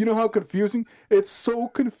 You know how confusing? It's so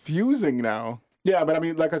confusing now. Yeah, but I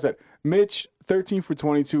mean, like I said, Mitch, 13 for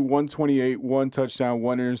 22, 128, 1 touchdown,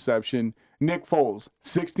 1 interception. Nick Foles,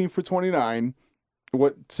 16 for 29.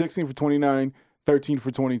 16 for 29, 13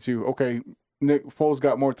 for 22. Okay, Nick Foles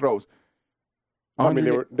got more throws. I mean,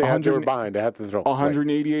 they were behind. They had to throw.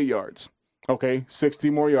 188 yards. Okay, 60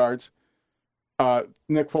 more yards.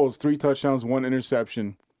 Nick Foles, 3 touchdowns, 1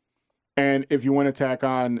 interception. And if you want to tack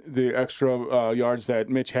on the extra yards that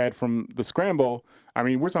Mitch had from the scramble, I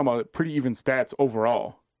mean, we're talking about pretty even stats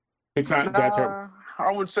overall. It's not that terrible.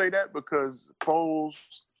 I would say that because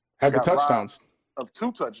Foles had the touchdowns. Of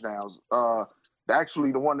 2 touchdowns.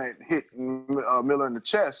 Actually, the one that hit Miller in the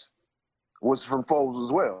chest was from Foles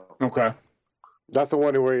as well. Okay. That's the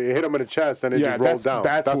one where he hit him in the chest and it just rolled down.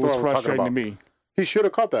 That's what was frustrating to me. He should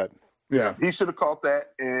have caught that. Yeah. He should have caught that,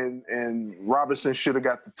 and Robinson should have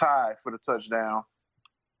got the tie for the touchdown.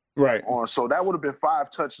 Right. So that would have been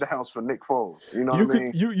 5 touchdowns for Nick Foles. You know what I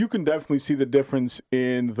mean? You can definitely see the difference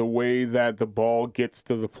in the way that the ball gets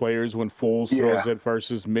to the players when Foles throws it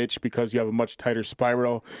versus Mitch because you have a much tighter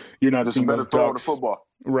spiral. You're not seeing those throw ducks. The football.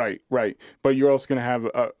 Right. But you're also going to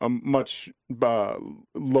have a much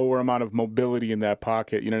lower amount of mobility in that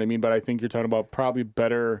pocket. You know what I mean? But I think you're talking about probably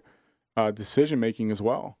better decision making as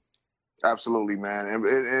well. Absolutely, man.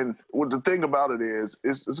 And what the thing about it is,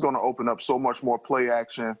 it's going to open up so much more play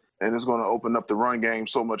action, and it's going to open up the run game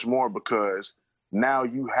so much more because now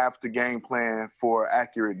you have to game plan for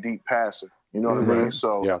accurate deep passer. You know what I mean?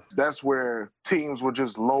 So that's where teams were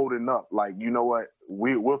just loading up. Like, you know what?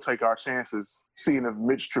 We'll take our chances seeing if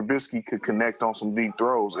Mitch Trubisky could connect on some deep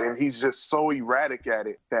throws. And he's just so erratic at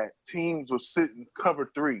it that teams will sit in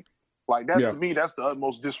cover 3. Like, that to me, that's the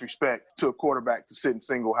utmost disrespect to a quarterback to sit in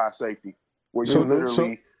single high safety, where you're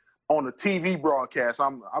literally on a TV broadcast.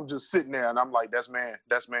 I'm just sitting there and I'm like, that's man.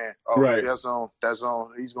 Oh, that's on.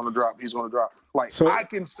 He's gonna drop. Like,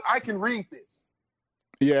 I can read this.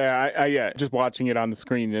 Yeah, just watching it on the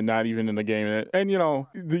screen and not even in the game. And you know,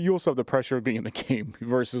 you also have the pressure of being in the game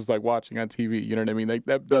versus like watching on TV. You know what I mean? Like,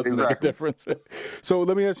 that doesn't make a difference. So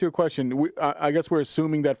let me ask you a question. I guess we're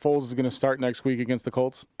assuming that Foles is going to start next week against the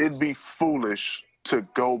Colts. It'd be foolish to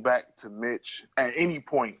go back to Mitch at any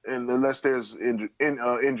point unless there's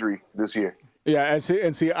injury this year. Yeah,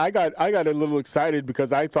 and see, I got a little excited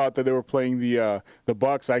because I thought that they were playing the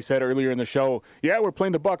Bucs. I said earlier in the show, we're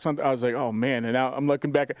playing the Bucs. I was like, oh man, and now I'm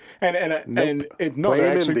looking back, they're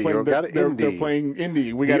actually playing. They're playing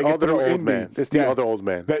Indy. We got to get through Indy. Man. It's the other old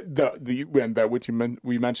man. That which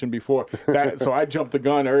we mentioned before. So I jumped the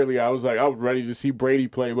gun earlier. I was like, I was ready to see Brady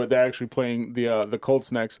play, but they're actually playing the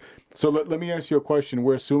Colts next. So let me ask you a question.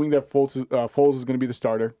 We're assuming that Foles is going to be the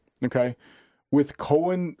starter. Okay. With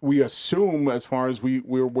Cohen, we assume, as far as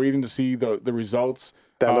we're waiting to see the results.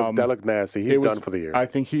 That looked nasty. He's done for the year. I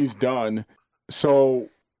think he's done. So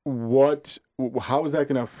how is that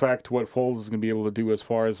going to affect what Foles is going to be able to do as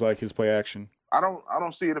far as like his play action? I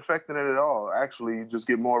don't see it affecting it at all. Actually, you just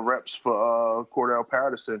get more reps for Cordell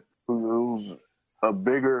Patterson, who's a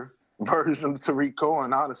bigger version of Tariq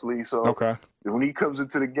Cohen, honestly. So when he comes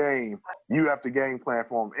into the game, you have to game plan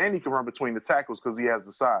for him. And he can run between the tackles because he has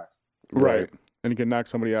the size. Right. And he can knock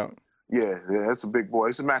somebody out. Yeah, that's a big boy.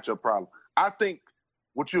 It's a matchup problem. I think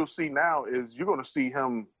what you'll see now is you're going to see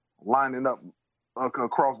him lining up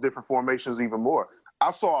across different formations even more. I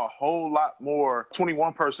saw a whole lot more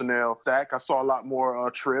 21 personnel stack. I saw a lot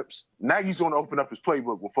more trips. Nagy's going to open up his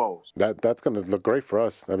playbook with Foles. That's going to look great for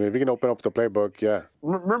us. I mean, if we can open up the playbook,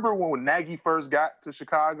 Remember when Nagy first got to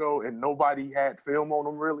Chicago and nobody had film on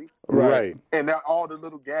him, really? Right. And all the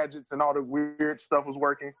little gadgets and all the weird stuff was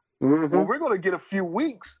working. Mm-hmm. Well, we're going to get a few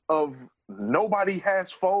weeks of nobody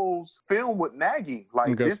has Foles film with Nagy.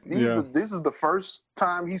 Like, this is the first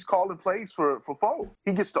time he's calling plays for Foles.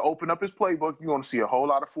 He gets to open up his playbook. You're going to see a whole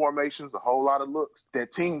lot of formations, a whole lot of looks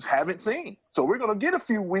that teams haven't seen. So we're going to get a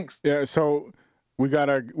few weeks. Yeah, so we got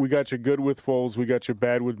your good with Foles. We got your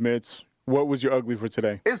bad with Mitch. What was your ugly for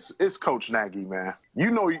today? It's Coach Nagy, man.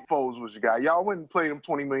 You know Foles was your guy. Y'all went and played him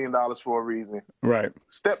 $20 million for a reason. Right.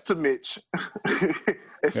 Step to Mitch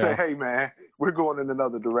and say, hey, man, we're going in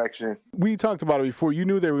another direction. We talked about it before. You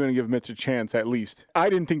knew they were going to give Mitch a chance at least. I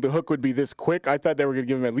didn't think the hook would be this quick. I thought they were going to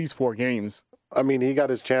give him at least 4 games. I mean, he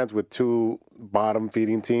got his chance with 2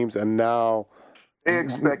 bottom-feeding teams, and now they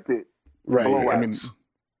expected blowouts.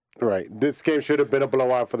 Right. This game should have been a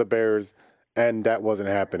blowout for the Bears. And that wasn't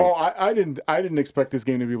happening. Oh, I didn't expect this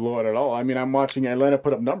game to be a blowout at all. I mean, I'm watching Atlanta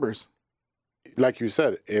put up numbers. Like you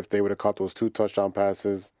said, if they would have caught those 2 touchdown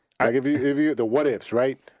passes, like if you the what ifs,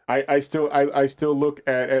 right? I still look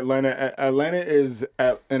at Atlanta. Atlanta is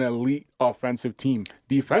an elite offensive team.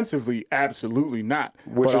 Defensively, absolutely not.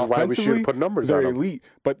 Which is why we should put numbers on them. They're elite,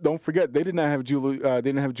 but don't forget they did not have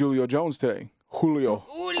Julio Jones today. Julio.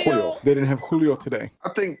 They didn't have Julio today. I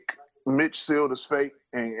think Mitch sealed his fate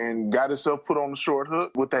and got himself put on the short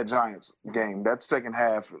hook with that Giants game. That second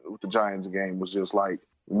half with the Giants game was just like,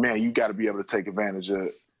 man, you got to be able to take advantage of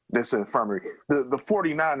this infirmary. The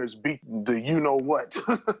 49ers beat the you-know-what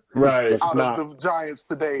right. out of the Giants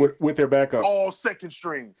today. With their backup. All second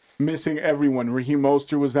string. Missing everyone. Raheem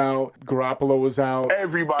Mostert was out. Garoppolo was out.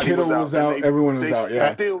 Everybody Kittle was out. Everyone was out,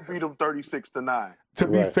 They still beat them 36-9. To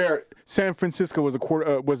be fair, San Francisco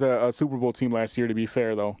was a Super Bowl team last year, to be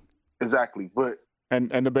fair, though. Exactly, but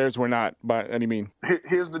and the Bears were not by any means.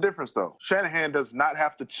 Here's the difference, though. Shanahan does not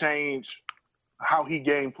have to change how he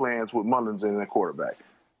game plans with Mullins in the quarterback.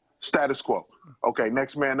 Status quo. Okay,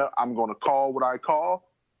 next man up. I'm going to call what I call,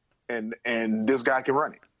 and this guy can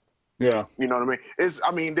run it. Yeah, you know what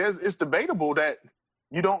I mean. It's debatable that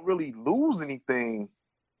you don't really lose anything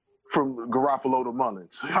from Garoppolo to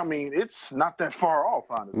Mullins. I mean, it's not that far off,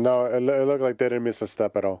 honestly. No, it looked like they didn't miss a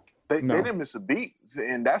step at all. They didn't miss a beat,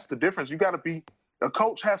 and that's the difference. A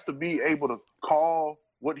coach has to be able to call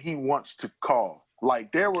what he wants to call.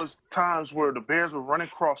 Like, there was times where the Bears were running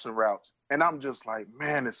crossing routes, and I'm just like,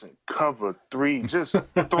 man, it's in cover 3. Just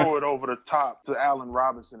throw it over the top to Allen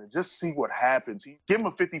Robinson and just see what happens. Give him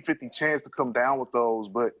a 50-50 chance to come down with those,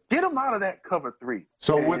 but get him out of that cover 3.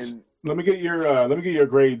 So let me get your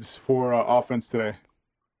grades for offense today.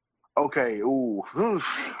 Okay, ooh. Can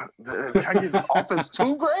I get offense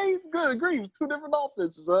 2 grades? Good grief, 2 different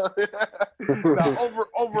offenses. Now,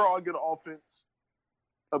 overall, I get an offense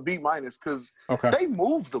a B- because they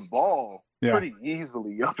moved the ball pretty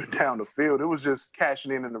easily up and down the field. It was just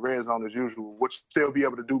cashing in the red zone as usual, which they'll be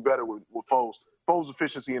able to do better with Foles. Foles'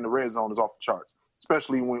 efficiency in the red zone is off the charts,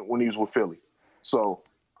 especially when he was with Philly. So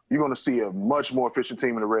you're going to see a much more efficient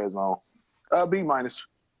team in the red zone. B-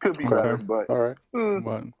 could be better, but all right. A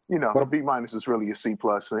B- is really a C+. And,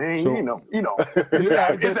 it's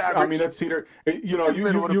average. I mean, that's Cedar.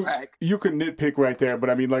 Middle of the pack. You could nitpick right there, but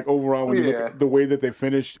I mean, like overall, when you look at the way that they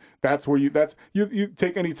finished, that's where you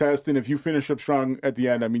take any test, and if you finish up strong at the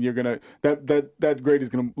end, I mean, you're gonna that grade is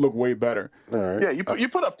gonna look way better. All right. Yeah, you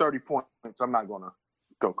put up 30 points. I'm not gonna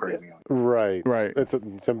go crazy on it. Right. It's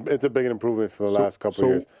a big improvement for the last couple of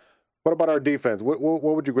years. What about our defense? What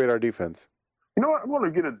would you grade our defense? You know what? I'm going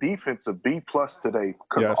to get a defense a B+ today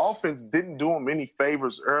because the offense didn't do them any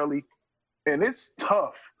favors early. And it's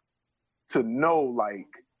tough to know, like,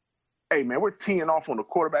 hey, man, we're teeing off on the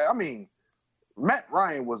quarterback. I mean, Matt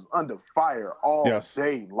Ryan was under fire all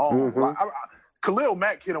day long. Like, Khalil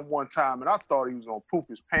Mack hit him one time, and I thought he was going to poop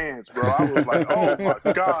his pants, bro. I was like, oh, my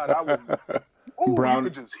God. You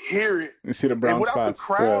could just hear it. You see the brown and without spots. The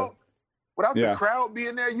crowd, without the crowd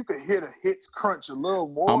being there, you could hear the hits crunch a little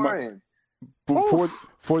more.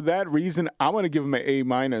 For that reason, I'm going to give him an A-. I'm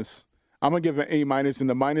going to give him an A-, and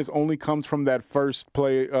the minus only comes from that first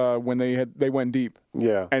play when they went deep.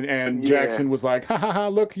 Yeah. And Jackson was like, ha,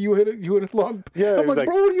 look, you hit a long. Yeah. I'm like,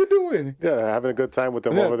 bro, what are you doing? Yeah, having a good time with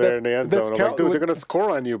them over there in the end zone. I'm like, dude, they're going to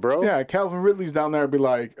score on you, bro. Yeah, Calvin Ridley's down there and be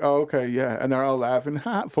like, oh, okay, yeah. And they're all laughing.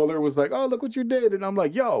 Fuller was like, oh, look what you did. And I'm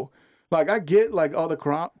like, yo. Like, I get, like, all the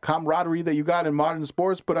camaraderie that you got in modern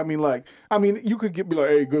sports, but, I mean, you could be like,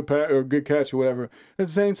 hey, good catch or whatever. At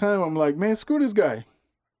the same time, I'm like, man, screw this guy.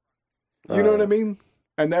 You know what I mean?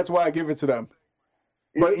 And that's why I give it to them.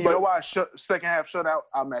 But you know why? Second half shutout,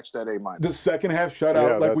 I'll match that A-. The second half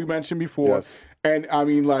shutout, like we mentioned before. Yes. And, I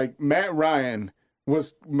mean, like, Matt Ryan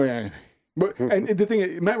was, man... But and the thing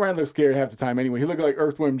is, Matt Ryan looks scared half the time anyway. He looked like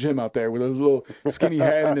Earthworm Jim out there with his little skinny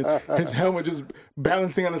head and his helmet just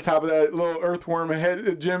balancing on the top of that little Earthworm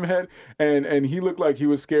head, Jim head. And he looked like he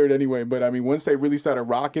was scared anyway. But, I mean, once they really started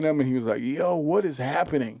rocking him and he was like, yo, what is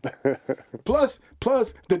happening? Plus,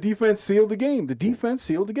 the defense sealed the game. Yeah, defense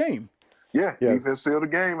sealed the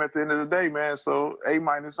game at the end of the day, man. So A-, I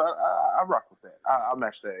rock with that. I'll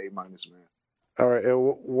match that A-, man. All right.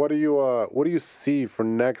 What do you see for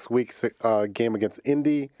next week's game against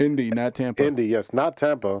Indy? Indy, not Tampa. Indy, yes, not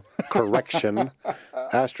Tampa. Correction.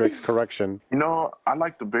 Asterisk correction. You know, I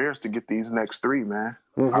like the Bears to get these next 3, man.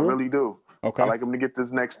 I really do. Okay. I like them to get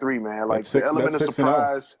this next 3, man. Like the element of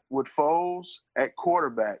surprise with Foles at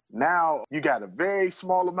quarterback. Now you got a very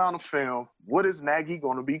small amount of film. What is Nagy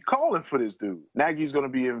going to be calling for this dude? Nagy's going to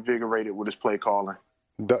be invigorated with his play calling.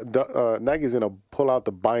 Nagy's gonna pull out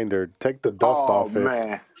the binder, take the dust off it. Oh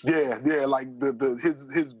man, yeah, like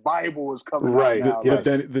his Bible is coming out now.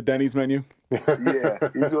 The Denny's menu. Yeah,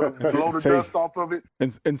 he's gonna blow the dust off of it.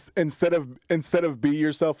 And instead of be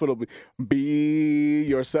yourself, it'll be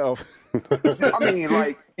yourself. I mean,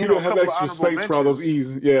 like you don't have extra space for all those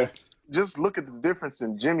E's. Yeah. Just look at the difference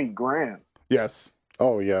in Jimmy Graham. Yes.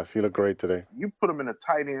 Oh, yes. He looked great today. You put him in a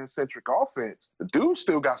tight end-centric offense. The dude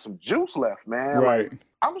still got some juice left, man. Right. Like,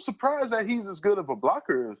 I'm surprised that he's as good of a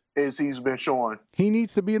blocker as he's been showing. He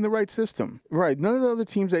needs to be in the right system. Right. None of the other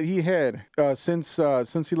teams that he had since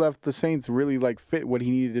he left the Saints really, like, fit what he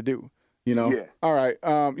needed to do. You know? Yeah. All right.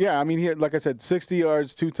 Yeah, I mean, he had, like I said, 60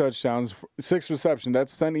 yards, 2 touchdowns, 6 receptions.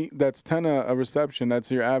 That's 10 a reception.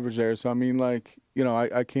 That's your average there. So, I mean, like, you know,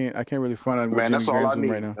 I can't really front on man, that's all I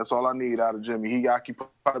need. Right now. That's all I need out of Jimmy. He occupies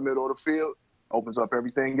the middle of the field, opens up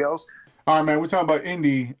everything else. All right, man, we're talking about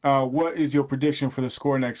Indy. What is your prediction for the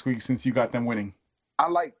score next week since you got them winning? I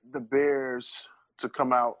like the Bears to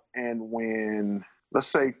come out and win, let's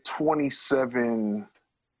say 27-20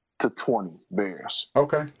 Bears.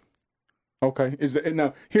 Okay.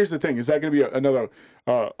 Now, here's the thing. Is that going to be another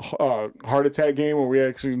heart attack game where we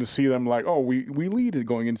actually going to see them like, oh, we lead it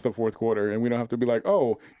going into the fourth quarter, and we don't have to be like,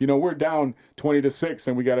 oh, you know, we're down 20-6,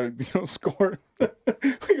 and we got to score. We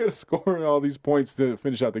got to score all these points to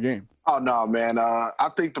finish out the game. Oh no, man. I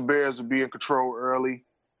think the Bears will be in control early,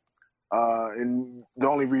 and the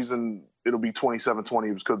only reason it'll be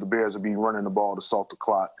 27-20 is because the Bears will be running the ball to salt the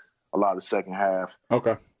clock a lot of the second half.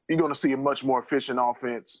 Okay. You're going to see a much more efficient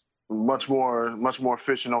offense. Much more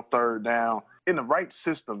efficient on third down. In the right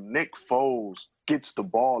system, Nick Foles gets the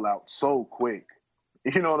ball out so quick.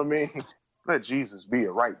 You know what I mean? let Jesus be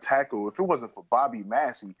a right tackle. If it wasn't for Bobby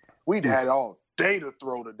Massey, we'd had all day to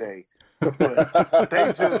throw today. But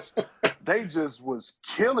they just was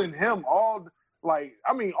killing him all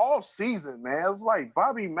season, man. It's like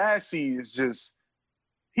Bobby Massey is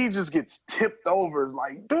he just gets tipped over.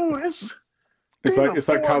 Like, dude, it's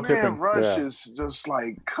like cow tipping. Rush is just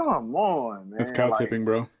like, come on, man. It's cow tipping,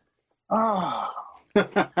 bro. We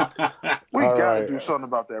gotta do something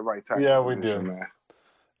about that right tackle. Yeah, we do, man.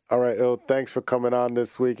 All right, Il, thanks for coming on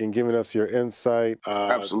this week and giving us your insight.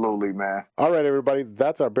 Absolutely, man. All right, everybody,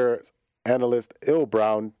 that's our Bears analyst, Il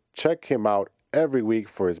Brown. Check him out every week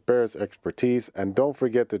for his Bears expertise, and don't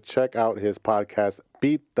forget to check out his podcast,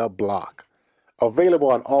 Beat the Block.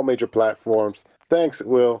 Available on all major platforms. Thanks,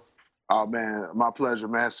 Will. Oh, man, my pleasure,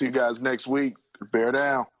 man. See you guys next week. Bear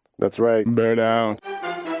down. That's right. Bear down.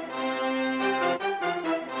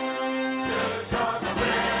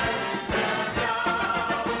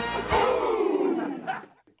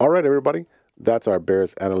 All right, everybody. That's our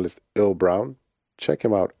Bears analyst, Il Brown. Check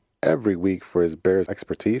him out every week for his Bears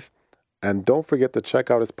expertise. And don't forget to check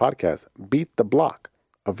out his podcast, Beat the Block,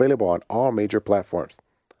 available on all major platforms.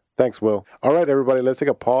 Thanks, Will. All right, everybody, let's take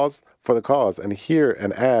a pause for the cause and hear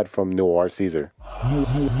an ad from Noir Caesar.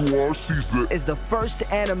 Noir Caesar is the first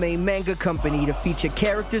anime manga company to feature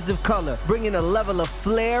characters of color, bringing a level of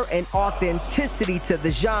flair and authenticity to the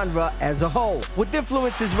genre as a whole. With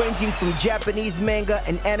influences ranging from Japanese manga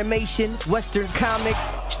and animation, Western comics,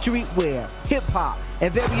 streetwear, hip-hop,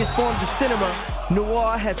 and various forms of cinema,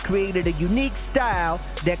 Noir has created a unique style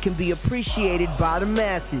that can be appreciated by the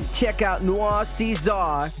masses. Check out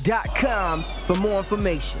noircaesar.com for more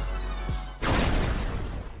information.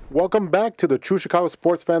 Welcome back to the True Chicago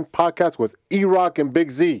Sports Fan Podcast with E-Rock and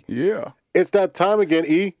Big Z. Yeah. It's that time again,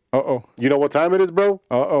 E. Uh-oh. You know what time it is, bro?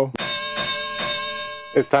 Uh-oh.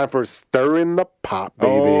 It's time for Stirring the Pot,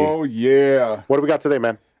 baby. Oh, yeah. What do we got today,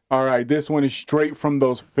 man? All right, this one is straight from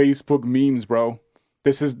those Facebook memes, bro.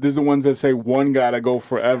 This is the ones that say one gotta go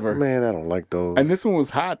forever. Man, I don't like those. And this one was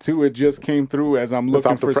hot too. It just came through as I'm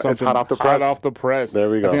looking for something. It's hot off the press. Hot off the press. There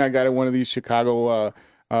we go. I think I got it one of these Chicago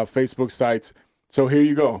Facebook sites. So here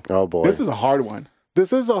you go. Oh boy, this is a hard one.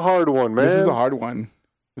 This is a hard one, man. This is a hard one,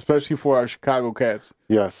 especially for our Chicago cats.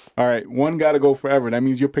 Yes. All right, one gotta go forever. That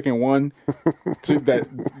means you're picking one. That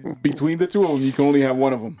between the two of them, you can only have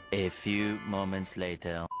one of them. A few moments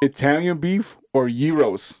later. Italian beef or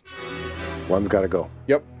gyros? One's gotta go.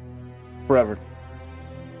 Yep. Forever.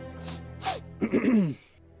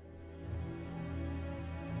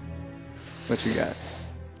 What you got?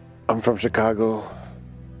 I'm from Chicago.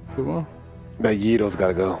 Come on. That gyros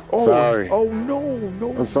gotta go. Oh, sorry. Oh,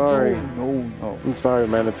 no. I'm sorry. No. I'm sorry,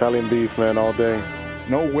 man. Italian beef, man, all day.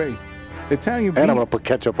 No way. Italian beef. And I'm gonna put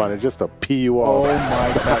ketchup on it just to pee you off. Oh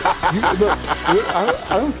my God. Look,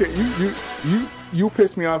 I don't care. You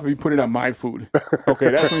piss me off if you put it on my food. Okay,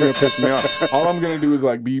 that's when you're gonna piss me off. All I'm gonna do is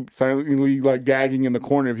like be silently like gagging in the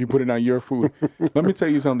corner if you put it on your food. Let me tell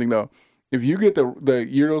you something though. If you get the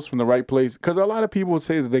gyros from the right place, because a lot of people would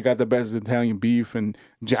say that they got the best Italian beef, and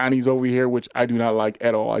Johnny's over here, which I do not like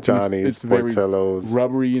at all. I think Johnny's, it's very Portillo's,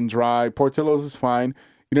 rubbery and dry. Portillo's is fine.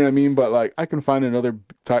 You know what I mean? But like, I can find another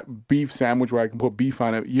type beef sandwich where I can put beef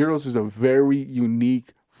on it. Gyros is a very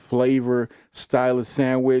unique flavor, style of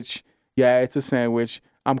sandwich. Yeah, it's a sandwich.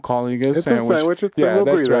 I'm calling it a sandwich. It's a sandwich. Yeah,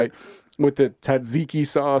 that's right. With the tzatziki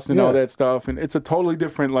sauce and all that stuff. And it's a totally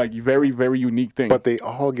different, like, very, very unique thing. But they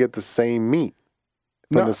all get the same meat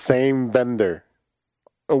from the same vendor.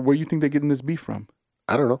 Oh, where do you think they're getting this beef from?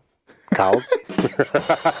 I don't know. Cows?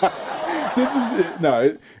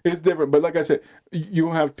 It's different. But like I said,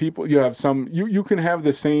 you have people, you have some, you can have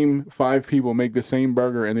the same 5 people make the same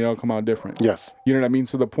burger and they all come out different. Yes. You know what I mean?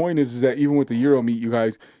 So the point is that even with the gyro meat, you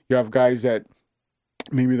have guys that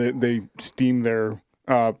maybe they steam their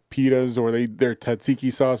pitas or their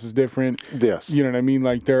tzatziki sauce is different. Yes. You know what I mean?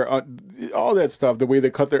 Like they're all that stuff, the way they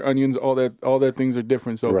cut their onions, all that things are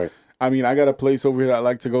different. So right. I mean, I got a place over here that I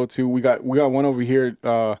like to go to. We got one over here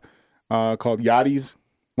called Yachty's,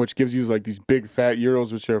 which gives you like these big fat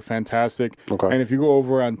gyros, which are fantastic. Okay. And if you go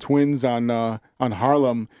over on Twins on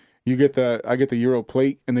Harlem, I get the gyro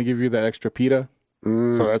plate, and they give you that extra pita.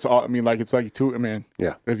 So that's all. I mean, like it's like two, man.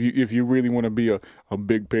 Yeah. If you really want to be a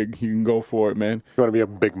big pig, you can go for it, man. You want to be a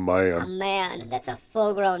big man. A man. That's a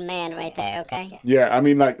full-grown man right there. Okay. Yeah, I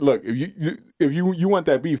mean, like, look, if you want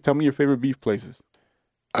that beef, tell me your favorite beef places.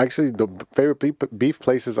 Actually, the favorite beef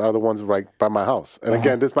places are the ones right by my house. And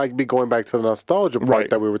again, this might be going back to the nostalgia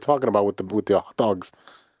part that we were talking about with the hot dogs.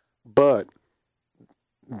 But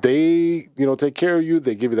they, take care of you.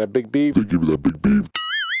 They give you that big beef.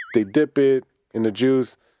 They dip it in the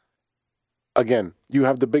juice. again, you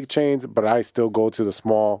have the big chains, but I still go to the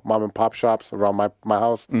small mom and pop shops around my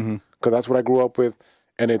house because that's what I grew up with,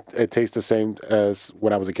 and it tastes the same as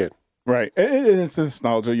when I was a kid. Right. It's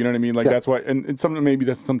nostalgia, you know what I mean? Like, that's why, and something maybe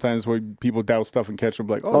that's sometimes where people douse stuff in ketchup,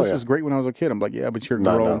 like, this is great when I was a kid. I'm like, yeah, but you're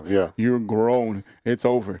grown. Yeah. You're grown. It's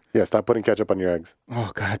over. Yeah, stop putting ketchup on your eggs. Oh,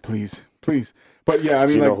 God, please. Please. But yeah, I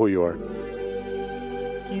mean, you know who you are.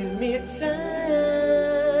 Give me time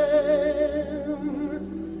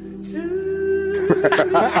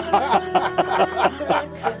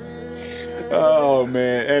Oh,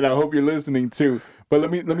 man. And I hope you're listening, too. But let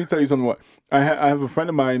me tell you something. What I have a friend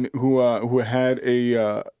of mine who had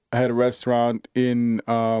a restaurant in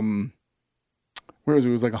where was it?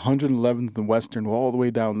 It was like 111th and Western, all the way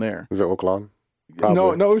down there. Is it Oaklawn?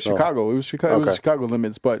 No, it was Chicago. It was Chicago. It was Chicago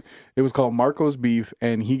limits, but it was called Marco's Beef,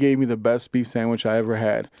 and he gave me the best beef sandwich I ever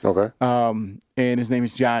had. Okay. And his name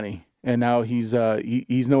is Johnny, and now he's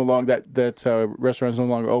no longer that restaurant's no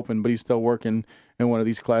longer open, but he's still working in one of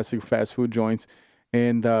these classic fast food joints,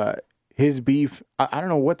 and. His beef, I don't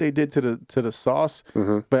know what they did to the sauce,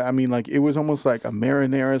 but I mean, like, it was almost like a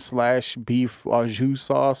marinara / beef au jus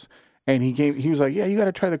sauce. And he was like, yeah, you got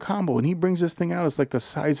to try the combo. And he brings this thing out. It's like the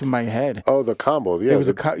size of my head. Oh, the combo. Yeah. It was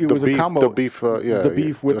a combo. The beef, the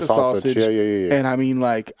beef with the sausage. Yeah. And I mean,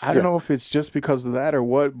 like, I don't know if it's just because of that or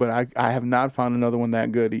what, but I have not found another one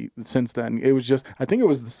that good since then. It was just, I think it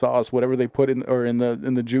was the sauce, whatever they put in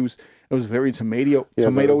the juice. It was very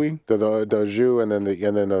tomatoey. The jus and then the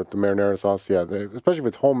marinara sauce. Yeah, especially if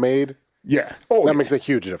it's homemade. Yeah. That makes a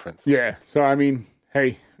huge difference. Yeah. So I mean,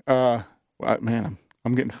 hey, man,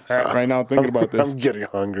 I'm getting fat right now thinking about this. I'm getting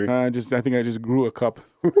hungry. I think I just grew a cup.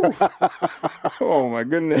 Oh my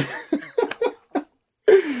goodness.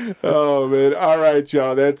 Oh man. All right,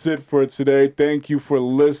 y'all. That's it for today. Thank you for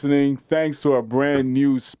listening. Thanks to our brand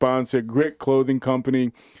new sponsor, Grit Clothing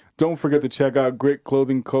Company. Don't forget to check out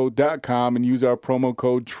gritclothingco.com and use our promo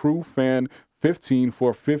code TrueFan15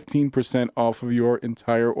 for 15% off of your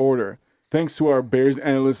entire order. Thanks to our Bears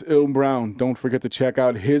analyst, Il Brown. Don't forget to check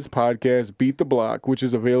out his podcast, Beat the Block, which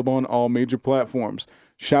is available on all major platforms.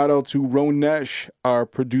 Shout out to Ronesh, our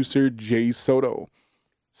producer, Jay Soto.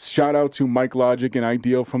 Shout out to Mike Logic and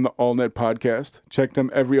Ideal from the AllNet podcast. Check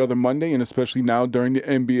them every other Monday, and especially now during the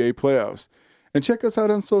NBA playoffs. And check us out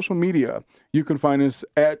on social media. You can find us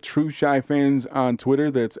at True Shy Fans on Twitter.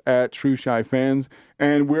 That's at True Shy Fans.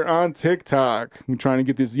 And we're on TikTok. I'm trying to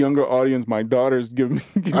get this younger audience. My daughter's giving me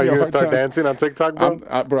Are you going to start dancing on TikTok, bro?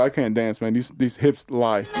 Bro, I can't dance, man. These hips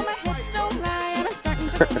lie.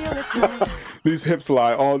 These hips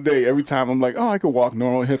lie all day. Every time I'm like, I could walk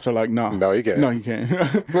normal. Hips are like, no. No, you can't. No, you can't.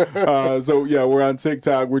 So, yeah, we're on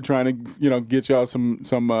TikTok. We're trying to, get y'all some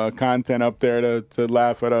content up there to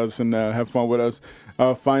laugh at us and have fun with us.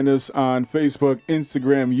 Find us on Facebook,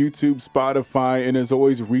 Instagram, YouTube, Spotify, and as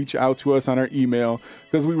always, reach out to us on our email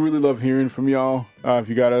because we really love hearing from y'all. If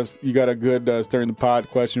you got a good stirring the pot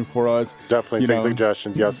question for us, definitely take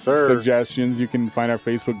suggestions. Yes, sir. Suggestions. You can find our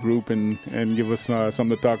Facebook group and give us something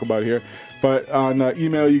to talk about here. But on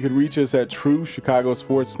email, you can reach us at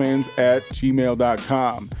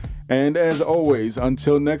truechicagosportsfans@gmail.com. And as always,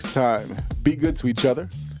 until next time, be good to each other.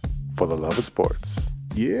 For the love of sports.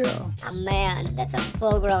 Yeah. Oh, man, that's a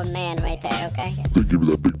full-grown man right there, okay? They give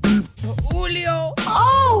you that big beef. Julio.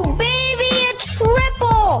 Oh,